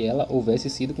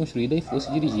sido construída e fosse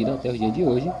dirigida até o dia de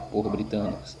hoje por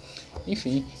britânicos.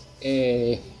 Enfim,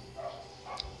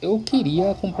 eu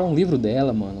queria comprar um livro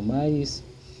dela, mano, mas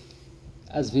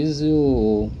às vezes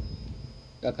eu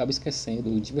acabo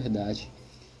esquecendo de verdade.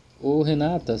 Ô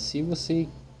Renata, se você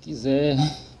quiser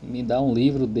me dar um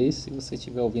livro desse, se você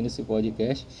estiver ouvindo esse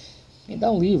podcast, me dá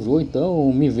um livro, ou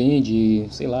então me vende,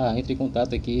 sei lá, entre em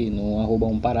contato aqui no @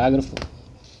 um parágrafo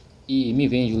e me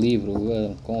vende o livro,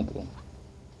 eu compro.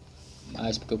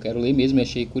 Mas porque eu quero ler mesmo, e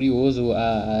achei curioso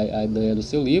a ideia do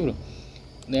seu livro,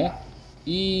 né?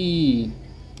 E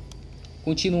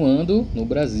continuando no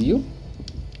Brasil,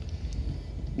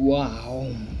 uau!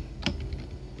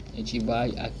 A gente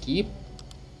vai aqui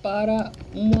para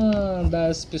uma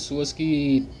das pessoas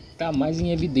que está mais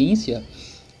em evidência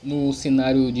no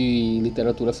cenário de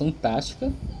literatura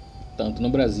fantástica, tanto no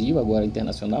Brasil, agora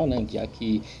internacional, né, já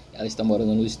que ela está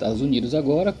morando nos Estados Unidos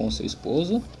agora com seu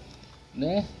esposo,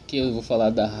 né, que eu vou falar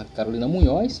da Carolina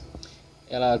Munhoz.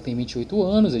 Ela tem 28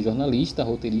 anos, é jornalista,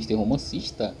 roteirista e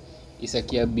romancista. Esse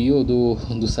aqui é a bio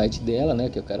do site dela, né,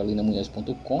 que é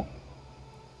carolinamunhoz.com.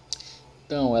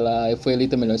 Então, ela foi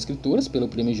eleita melhor escritora pelo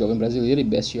Prêmio Jovem Brasileiro e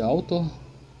Best Author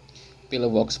pela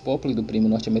Vox Populi do Prêmio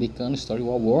Norte-Americano Story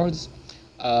Awards.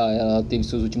 Ela teve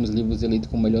seus últimos livros eleitos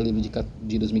como melhor livro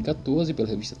de 2014 pela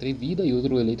revista Atrevida e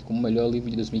outro eleito como melhor livro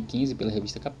de 2015 pela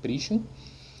revista Capricho.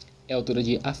 É autora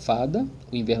de A Fada,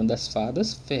 O Inverno das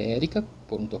Fadas, Feérica,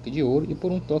 Por um Toque de Ouro e Por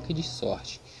um Toque de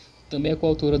Sorte. Também é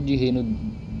coautora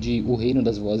de O Reino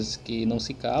das Vozes que Não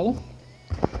Se Calam,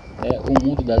 O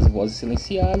Mundo das Vozes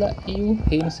Silenciadas e O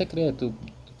Reino Secreto,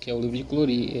 que é o livro de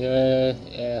Clori.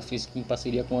 Fiz em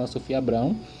parceria com a Sofia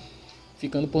Abrão,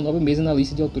 ficando por 9 meses na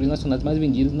lista de autores nacionais mais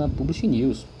vendidos na Publish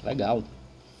News. Legal.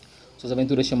 Suas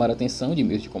aventuras chamaram a atenção de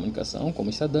meios de comunicação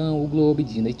como Estadão, o Globo,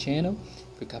 Disney Channel.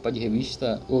 Foi capa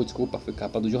foi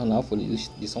capa do jornal Folha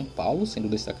de São Paulo, sendo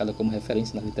destacada como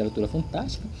referência na literatura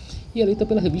fantástica e eleita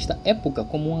pela revista Época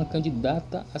como uma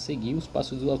candidata a seguir os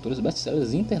passos dos autores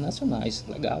best-sellers internacionais.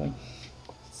 Legal, hein?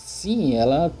 Sim,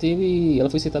 ela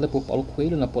foi citada por Paulo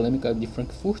Coelho na polêmica de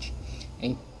Frankfurt.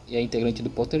 É integrante do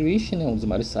Potterish, né, um dos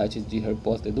maiores sites de Harry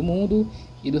Potter do mundo,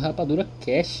 e do Rapadura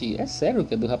Cast. É sério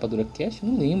que é do Rapadura Cast?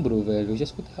 Não lembro, velho. Eu já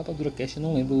escutei Rapadura Cast,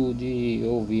 não lembro de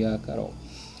ouvir a Carol.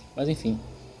 Mas enfim,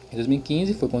 em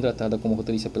 2015 foi contratada como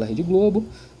roteirista pela Rede Globo,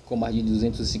 com mais de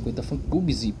 250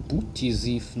 fã-clubes e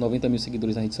 90 mil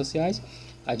seguidores nas redes sociais.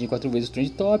 Adquiriu 4 vezes o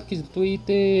Trend Topics do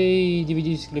Twitter e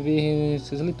dividiu de escrever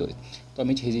seus leitores.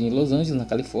 Atualmente reside em Los Angeles, na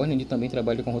Califórnia, onde também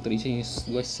trabalha com roteirista em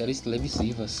 2 séries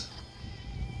televisivas.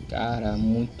 Cara,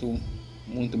 muito,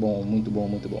 muito bom, muito bom,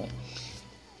 muito bom.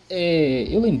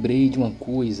 Eu lembrei de uma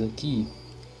coisa que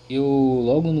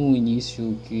logo no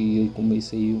início que eu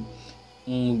comecei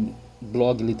um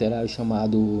blog literário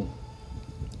chamado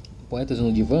Poetas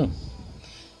no Divã,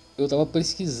 eu estava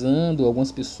pesquisando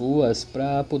algumas pessoas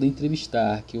para poder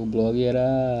entrevistar, que o blog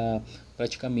era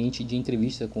praticamente de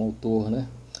entrevista com o autor, né?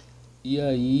 E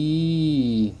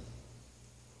aí...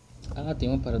 tem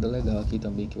uma parada legal aqui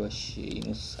também que eu achei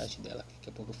no site dela, daqui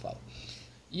a pouco eu falo.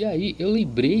 E aí eu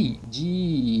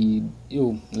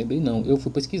eu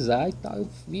fui pesquisar e tal, eu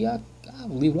vi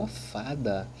o livro A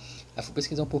Fada. Aí fui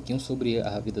pesquisar um pouquinho sobre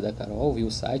a vida da Carol, vi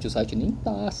o site nem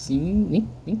tá assim,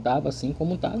 nem tava assim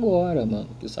como tá agora, mano.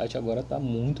 Que o site agora tá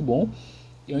muito bom.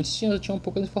 E antes tinha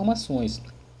poucas informações,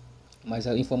 mas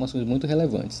eram informações muito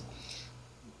relevantes.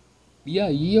 E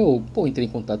aí eu, entrei em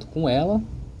contato com ela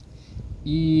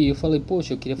e eu falei,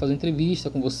 poxa, eu queria fazer uma entrevista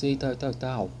com você e tal, tal,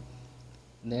 tal.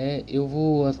 Né?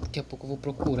 Daqui a pouco eu vou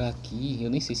procurar aqui, eu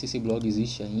nem sei se esse blog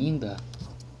existe ainda.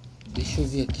 Deixa eu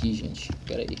ver aqui, gente,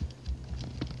 pera aí.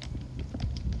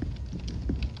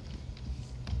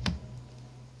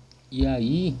 E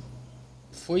aí,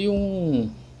 foi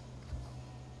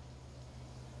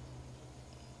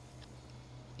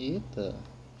Eita,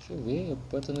 deixa eu ver,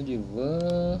 Poeta no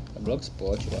Divã... É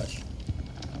Blogspot, eu acho.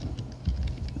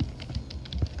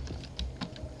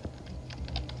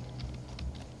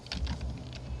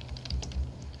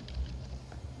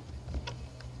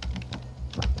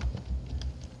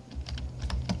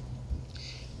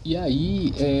 E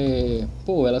aí,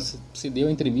 pô, ela se deu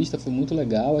a entrevista, foi muito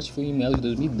legal, acho que foi em meados de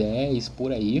 2010,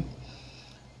 por aí.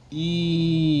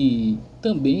 E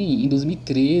também em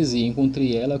 2013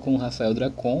 encontrei ela com o Rafael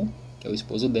Dracon, que é o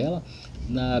esposo dela,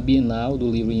 na Bienal do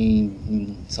Livro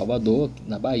em Salvador,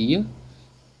 na Bahia.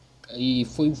 E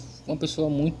foi uma pessoa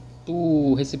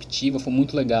muito receptiva, foi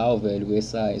muito legal, velho,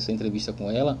 essa entrevista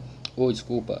com ela. Ou,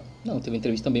 desculpa, não, teve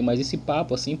entrevista também, mas esse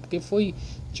papo, assim, porque foi,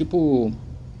 tipo,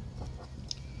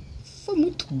 foi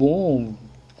muito bom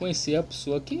conhecer a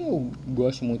pessoa que eu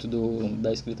gosto muito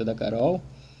da escrita da Carol,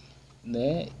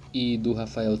 né? E do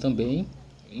Rafael também.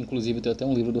 Inclusive tem até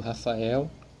um livro do Rafael,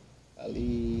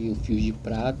 ali, o Fio de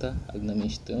Prata, ali na minha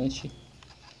estante.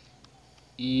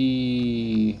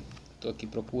 E tô aqui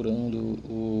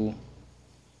procurando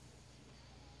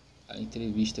a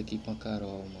entrevista aqui com a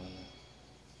Carol, mano.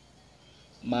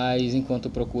 Mas enquanto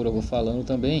eu procuro eu vou falando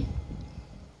também,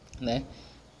 né?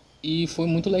 E foi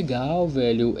muito legal,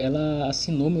 velho. Ela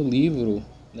assinou meu livro,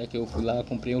 né? Que eu fui lá,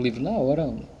 comprei o livro na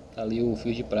hora, tá ali o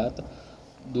Fio de Prata,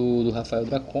 do Rafael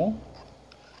Dracon.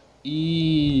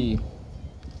 E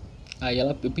aí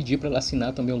eu pedi para ela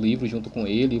assinar também o livro junto com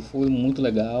ele. Foi muito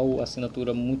legal,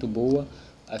 assinatura muito boa.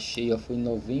 Achei, ó, foi em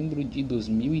novembro de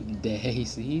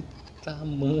 2010. Eita,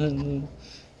 mano.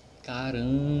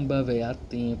 Caramba, velho, há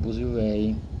tempos, viu,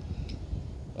 velho?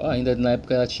 Ó, ainda na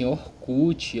época ela tinha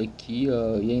Orkut aqui,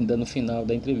 ó, e ainda no final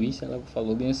da entrevista ela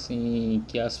falou bem assim,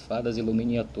 que as fadas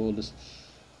iluminem a todos,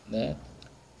 né?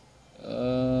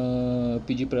 Eu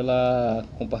pedi para ela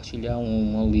compartilhar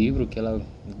um livro que ela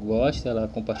gosta, ela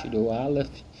compartilhou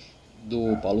Aleph,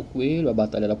 do Paulo Coelho, A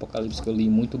Batalha do Apocalipse, que eu li,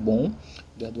 muito bom,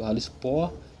 do Eduardo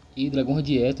Spohr, e Dragão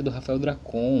de Éter, do Rafael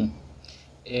Dracon.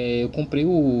 Eu comprei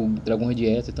o Dragão de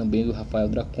Éter também, do Rafael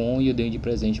Dracon, e eu dei de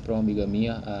presente para uma amiga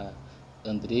minha, a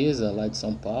Andresa, lá de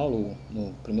São Paulo,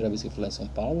 no primeira vez que eu fui lá em São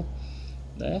Paulo,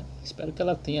 né? Espero que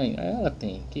ela tenha, ela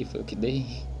tem, que foi o que dei,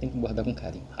 tem que guardar com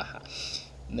carinho, haha.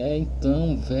 Né?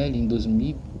 Então, velho, em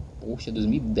 2000, poxa,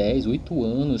 2010, 8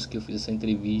 anos que eu fiz essa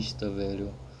entrevista,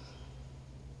 velho.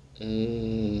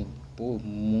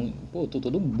 Pô, tô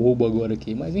todo bobo agora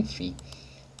aqui, mas enfim,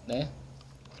 né?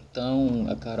 Então,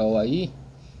 a Carol aí.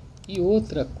 E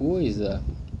outra coisa,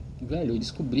 velho, eu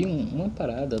descobri uma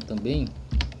parada também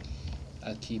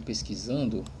aqui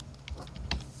pesquisando.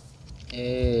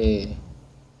 É,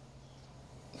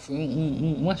 foi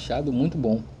um achado muito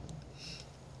bom.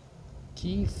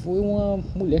 Que foi uma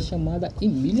mulher chamada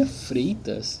Emília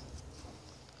Freitas.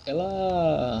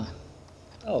 Ela.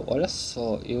 Olha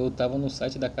só, eu tava no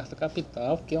site da Carta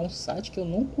Capital, que é um site que eu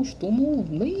não costumo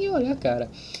nem olhar, cara.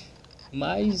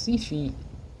 Mas, enfim,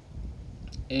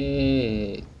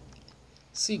 é,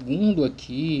 segundo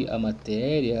aqui a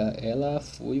matéria, ela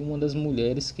foi uma das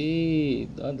mulheres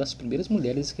das primeiras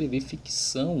mulheres a escrever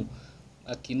ficção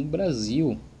aqui no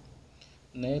Brasil,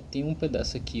 né? Tem um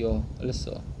pedaço aqui, ó, olha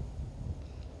só.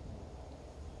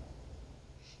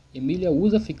 Emília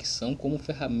usa a ficção como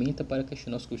ferramenta para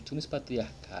questionar os costumes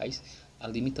patriarcais, a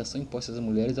limitação imposta às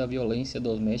mulheres, a violência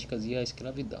domésticas e a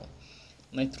escravidão.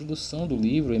 Na introdução do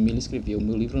livro, Emília escreveu: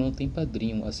 "Meu livro não tem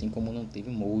padrinho, assim como não teve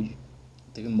molde,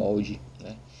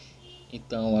 né?"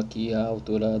 Então, aqui a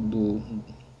autora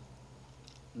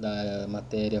da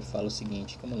matéria fala o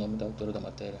seguinte, como é o nome da autora da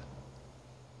matéria?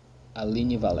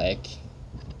 Aline Valek,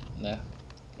 né?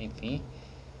 Enfim,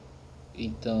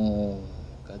 então,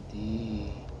 cadê?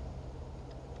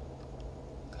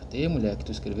 Cadê, mulher, que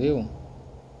tu escreveu?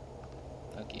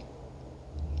 Aqui.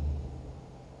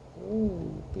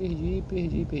 Perdi.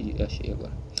 Achei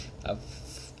agora. A-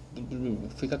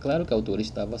 Fica claro que a autora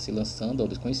estava se lançando ao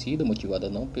desconhecido, motivada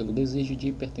não pelo desejo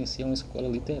de pertencer a uma escola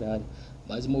literária,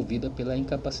 mas movida pela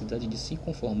incapacidade de se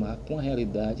conformar com a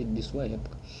realidade de sua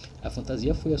época. A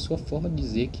fantasia foi a sua forma de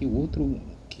dizer que outro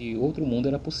mundo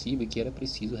era possível e que era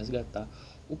preciso resgatar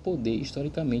o poder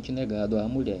historicamente negado à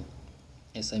mulher.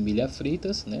 Essa Emília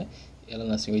Freitas, né? Ela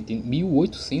nasceu em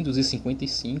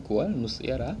 1855, olha, no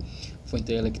Ceará. Foi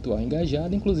intelectual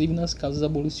engajada, inclusive nas causas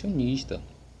abolicionistas.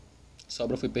 Sua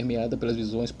obra foi permeada pelas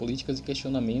visões políticas e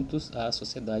questionamentos à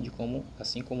sociedade,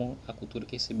 assim como a cultura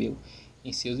que recebeu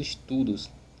em seus estudos.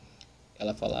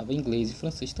 Ela falava inglês e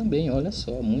francês também, olha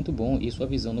só, muito bom, e sua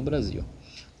visão no Brasil.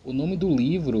 O nome do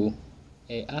livro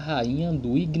é A Rainha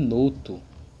do Ignoto.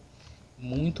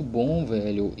 Muito bom,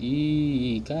 velho.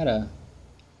 E, cara,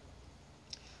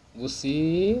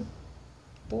 você,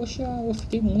 poxa, eu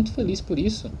fiquei muito feliz por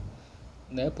isso,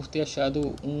 né? Por ter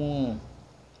achado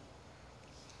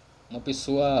uma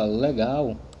pessoa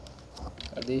legal.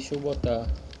 Cadê? Deixa eu botar.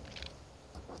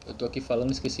 Eu tô aqui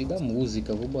falando, esqueci da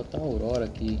música. Vou botar a Aurora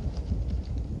aqui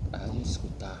pra gente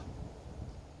escutar,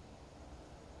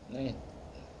 né?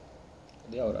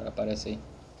 Cadê a Aurora? Aparece aí.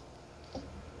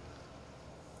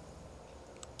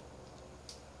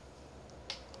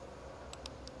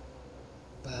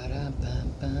 Para, pam,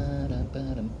 para,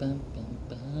 pam, pam,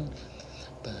 pam.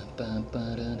 Pam, pam,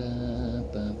 parará,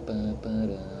 pam, pam,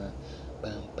 pará.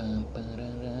 Pam, pam,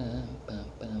 parará, pam,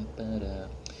 pam, pará.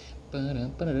 Para,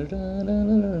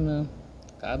 parará.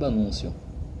 Acaba anúncio.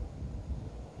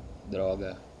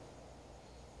 Droga.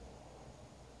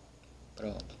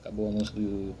 Pronto, acabou o anúncio do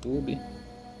YouTube.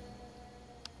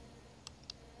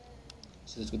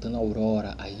 Você está escutando a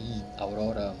Aurora. Aí,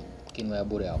 Aurora, que não é a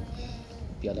Boreal.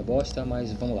 Piada bosta,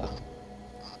 mas vamos lá.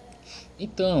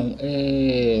 Então,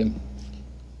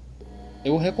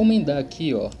 eu vou recomendar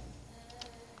aqui, ó,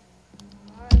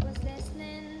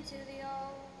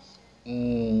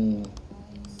 um-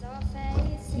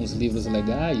 uns livros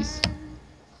legais,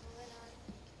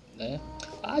 né?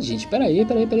 Ah, gente, peraí.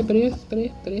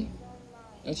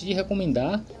 Antes de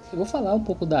recomendar, eu vou falar um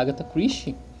pouco da Agatha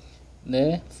Christie,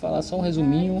 né? Falar só um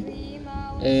resuminho.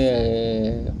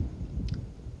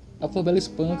 A Flor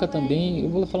Espanca também, eu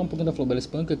vou falar um pouquinho da Flor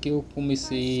Espanca, que eu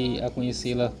comecei a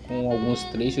conhecê-la com alguns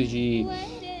trechos de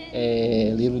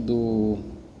livro do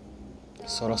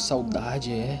Soro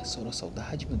Saudade, Soro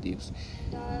Saudade, meu Deus.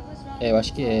 Eu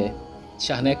acho que é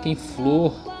Charneca em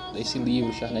Flor, desse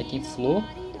livro, Charneca em Flor.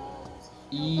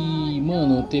 E,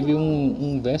 mano, teve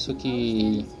um verso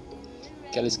que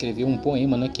ela escreveu, um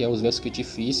poema, né, que é Os Versos que Eu Te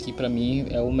Fiz, que pra mim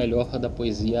é o melhor da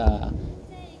poesia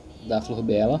da Flor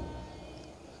Bela,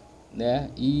 né?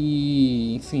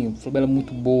 E, enfim, Flor Bela é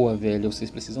muito boa, velho, vocês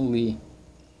precisam ler.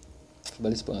 Flor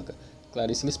Bela Espanca.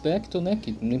 Clarice Lispector, né,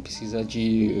 que nem precisa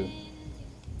de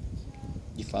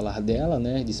falar dela,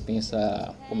 né,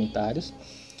 dispensa comentários.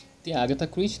 Tem a Agatha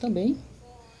Christie também,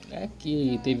 né,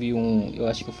 que teve eu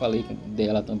acho que eu falei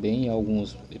dela também em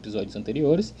alguns episódios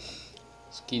anteriores,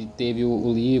 que teve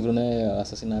o livro, né,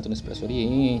 Assassinato no Expresso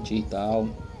Oriente e tal.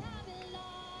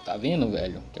 Tá vendo,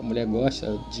 velho? Que a mulher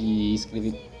gosta de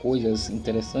escrever coisas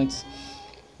interessantes,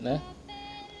 né?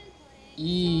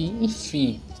 E,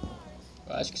 enfim,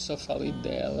 eu acho que só falei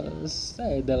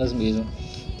delas mesmo.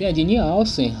 Tem a Jane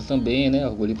Austen também, né?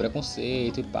 Orgulho e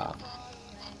Preconceito e pá.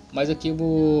 Mas aqui eu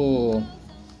vou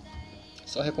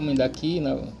só recomendar aqui,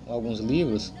 né, alguns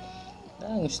livros, né,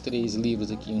 uns 3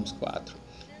 livros aqui, uns 4.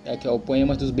 Que é o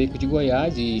Poemas dos Becos de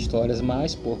Goiás e Histórias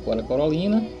Mais, por Cora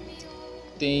Corolina.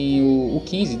 Tem o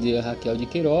 15, de Raquel de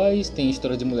Queiroz. Tem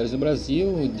História de Mulheres no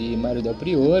Brasil, de Mário Del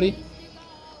Priore.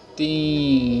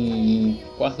 Tem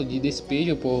Quarto de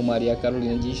Despejo, por Maria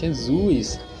Carolina de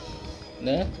Jesus,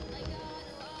 né?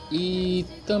 E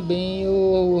também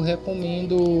eu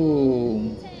recomendo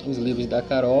os livros da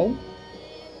Carol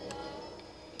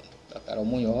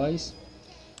Munhoz.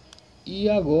 E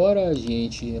agora,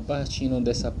 gente, partindo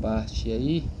dessa parte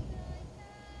aí,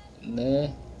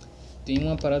 né? Tem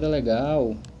uma parada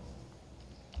legal.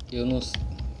 Eu não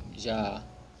já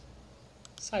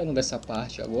saindo dessa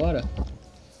parte agora,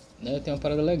 né? Tem uma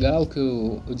parada legal que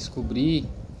eu descobri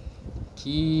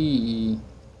que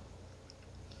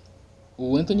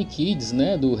o Anthony Kiedis,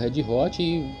 né, do Red Hot,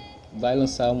 vai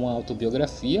lançar uma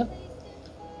autobiografia,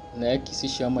 né, que se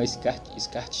chama Scar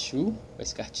Tissue,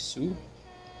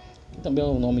 que também é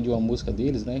o nome de uma música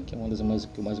deles, né, que é uma das mais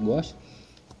que eu mais gosto.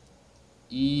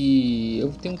 E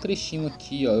eu tenho um trechinho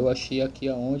aqui, ó, eu achei aqui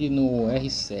aonde no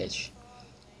R7.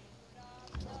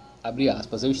 Abre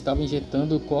aspas, eu estava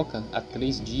injetando coca há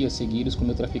 3 dias seguidos com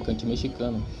meu traficante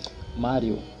mexicano,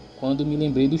 Mario, quando me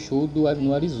lembrei do show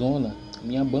no Arizona.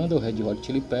 Minha banda, o Red Hot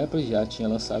Chili Peppers, já tinha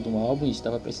lançado um álbum e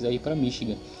estava precisando ir para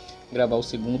Michigan gravar o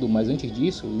segundo, mas antes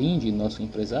disso, Lindy, nosso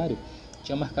empresário,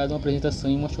 tinha marcado uma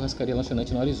apresentação em uma churrascaria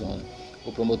lanchonete no Arizona.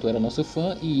 O promotor era nosso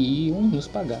fã e iam nos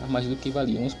pagar mais do que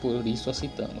valíamos, por isso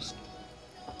aceitamos.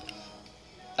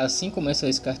 Assim começa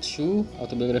a Scar Tissue,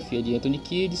 autobiografia de Anthony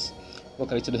Kiedis,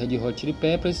 vocalista do Red Hot Chili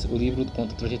Peppers. O livro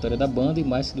conta a trajetória da banda e,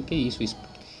 mais do que isso,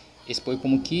 expõe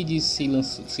como Kiedis se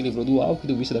livrou do álcool e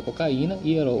do vício da cocaína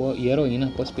e heroína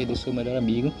após perder seu melhor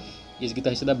amigo e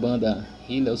ex-guitarrista da banda,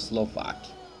 Hillel Slovak.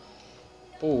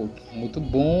 Pô, muito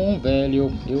bom,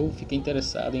 velho. Eu fiquei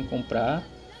interessado em comprar,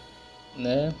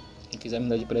 né? Quem quiser me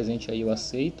dar de presente aí eu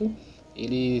aceito.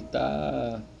 Ele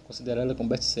tá considerado como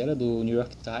best-seller do New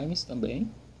York Times também,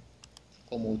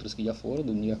 como outros que já foram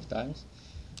do New York Times.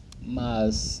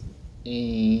 Mas,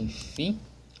 enfim,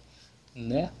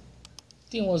 né?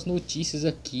 Tem umas notícias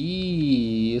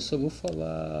aqui, eu só vou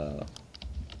falar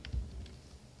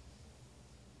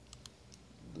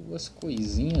 2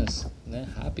 coisinhas, né,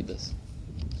 rápidas,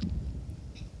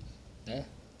 né?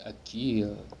 Aqui,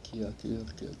 ó.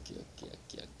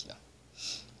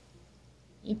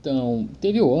 Então,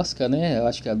 teve o Oscar, né? Eu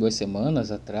acho que há 2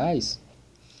 semanas atrás,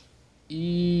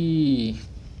 E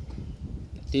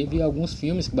teve alguns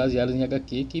filmes baseados em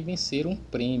HQ que venceram um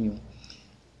prêmio.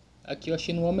 Aqui eu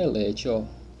achei no Omelete, ó.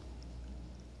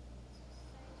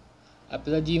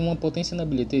 Apesar de uma potência na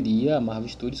bilheteria, a Marvel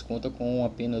Studios conta com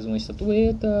apenas uma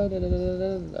estatueta.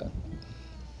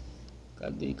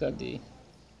 Cadê?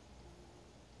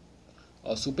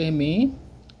 Ó, Superman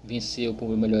venceu por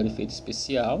melhor efeito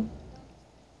especial.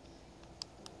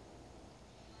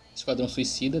 Esquadrão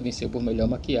Suicida venceu por melhor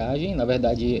maquiagem. Na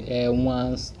verdade,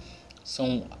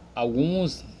 são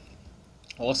alguns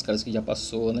Oscars que já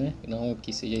passou, né? Não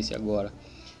que seja esse agora.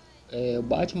 O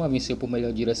Batman venceu por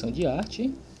melhor direção de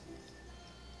arte.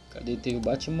 Cadê? Teve o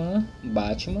Batman,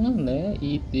 né?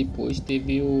 E depois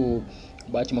teve o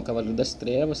Batman Cavaleiro das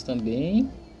Trevas também.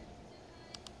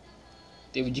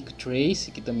 Teve o Dick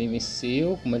Tracy, que também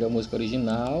venceu por melhor música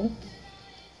original.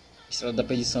 Estrada da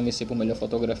Perdição venceu por melhor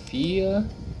fotografia.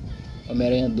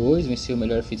 Homem-Aranha 2 venceu o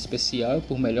melhor efeito especial. E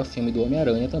por melhor filme do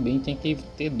Homem-Aranha também tem que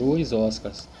ter 2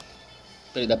 Oscars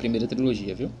da primeira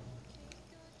trilogia, viu?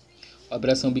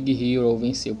 Operação Big Hero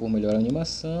venceu por melhor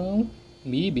animação.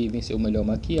 MIB venceu melhor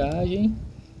maquiagem.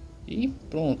 E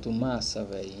pronto, massa,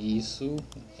 velho. Isso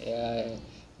é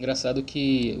engraçado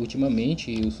que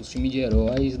ultimamente os filmes de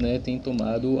heróis, né, tem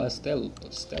tomado as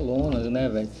telonas, né,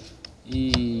 velho?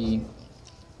 E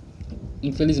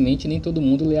infelizmente nem todo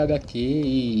mundo lê HQ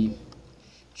e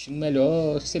acho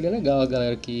melhor, seria legal a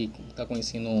galera que tá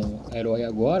conhecendo um herói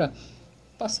agora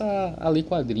passar a ler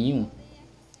quadrinho.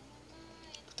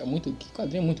 Que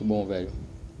quadrinho muito bom, velho.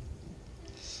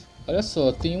 Olha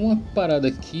só, tem uma parada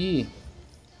aqui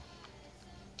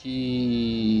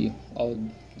que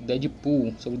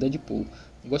sobre Deadpool.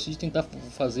 Gosto de tentar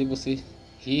fazer você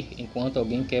rir enquanto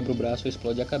alguém quebra o braço ou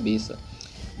explode a cabeça,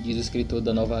 diz o escritor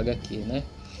da nova HQ, né?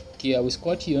 Que é o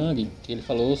Scott Young, que ele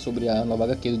falou sobre a nova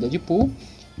HQ do Deadpool,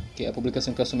 que é a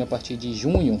publicação que assume a partir de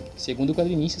junho. Segundo o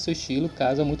quadrinista, seu estilo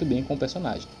casa muito bem com o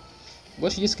personagem.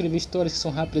 Gosto de escrever histórias que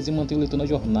são rápidas e manter o leitor na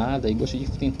jornada, e gosto de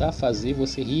tentar fazer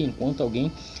você rir enquanto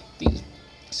alguém tem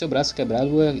seu braço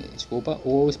quebrado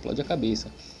ou explode a cabeça.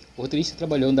 O roteirista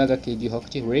trabalhou na HQ de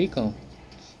Rocket Raccoon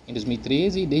em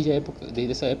 2013 e desde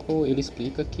essa época ele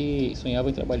explica que sonhava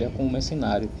em trabalhar como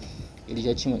mercenário. Ele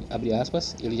já tinha, abre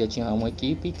aspas, ele já tinha uma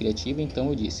equipe criativa, então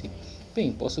eu disse: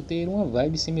 bem, posso ter uma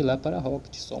vibe similar para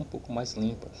Rocket, só um pouco mais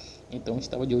limpa. Então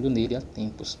estava de olho nele há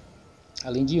tempos.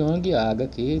 Além de Young, a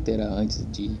HQ terá antes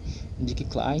de Dick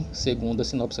Klein, segundo a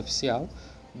sinopse oficial.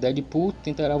 Deadpool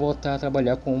tentará voltar a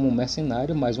trabalhar como um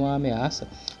mercenário, mas uma ameaça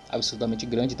absurdamente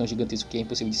grande, tão gigantesco que é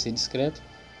impossível de ser descrito,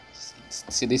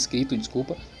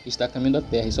 está a caminho da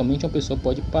Terra e somente uma pessoa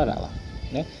pode pará-la,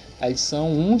 né? A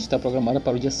edição 1 está programada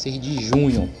para o dia 6 de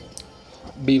junho.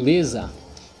 Beleza?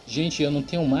 Gente, eu não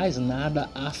tenho mais nada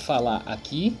a falar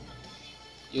aqui.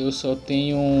 Eu só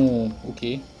tenho o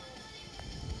quê?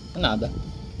 Nada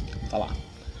a falar.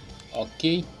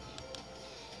 Ok?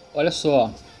 Olha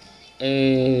só.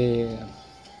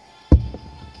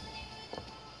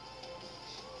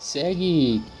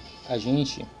 Segue a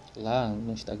gente lá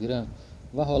no Instagram.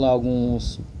 Vai rolar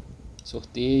alguns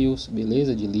sorteios,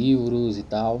 beleza? De livros e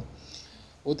tal.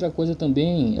 Outra coisa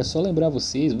também é só lembrar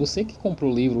você que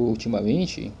comprou o livro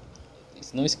ultimamente,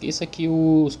 não esqueça que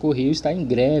os Correios está em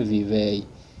greve, velho.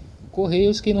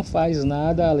 Correios que não faz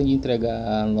nada além de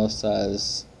entregar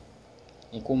nossas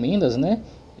encomendas, né?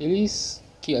 Eles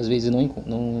que às vezes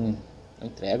não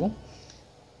entregam,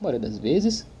 a maioria das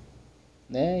vezes,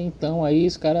 né? Então aí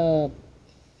os caras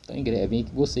estão em greve, hein?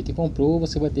 Você que comprou,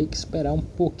 você vai ter que esperar um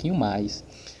pouquinho mais.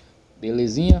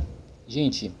 Belezinha?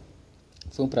 Gente,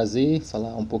 foi um prazer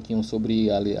falar um pouquinho sobre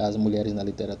as mulheres na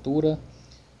literatura,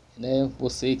 né?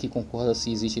 Você que concorda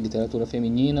se existe literatura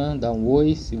feminina, dá um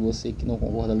oi. Se você que não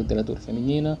concorda com a literatura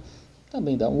feminina,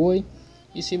 também dá um oi.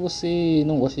 E se você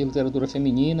não gosta de literatura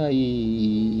feminina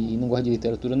e não gosta de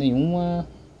literatura nenhuma,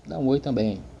 dá um oi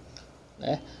também,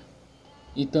 né?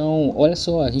 Então, olha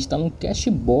só, a gente está no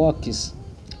Cashbox.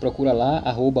 Procura lá,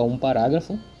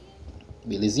 @1parágrafo,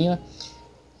 belezinha?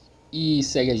 E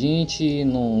segue a gente,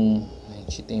 a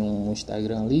gente tem um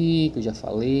Instagram ali, que eu já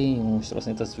falei uns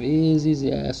trocentas vezes,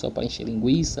 e é só para encher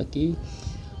linguiça aqui,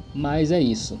 mas é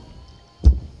isso,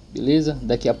 beleza?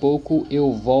 Daqui a pouco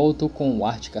eu volto com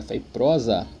Arte, Café e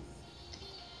Prosa,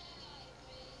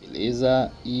 beleza?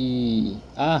 E,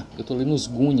 eu tô lendo os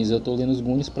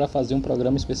Goonies para fazer um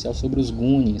programa especial sobre os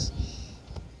Goonies,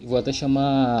 e vou até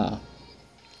chamar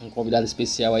um convidado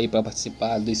especial aí para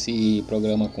participar desse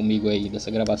programa comigo aí, dessa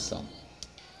gravação.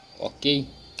 Ok?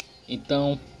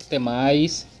 Então, até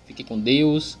mais. Fique com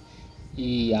Deus.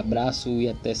 E abraço e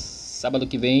até sábado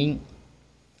que vem.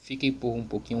 Fiquem por um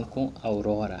pouquinho com a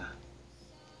Aurora.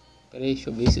 Peraí, deixa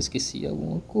eu ver se eu esqueci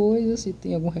alguma coisa, se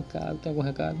tem algum recado. Tem algum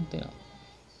recado? Não tem não.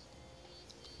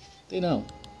 Tem não.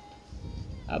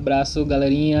 Abraço,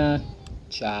 galerinha.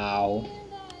 Tchau.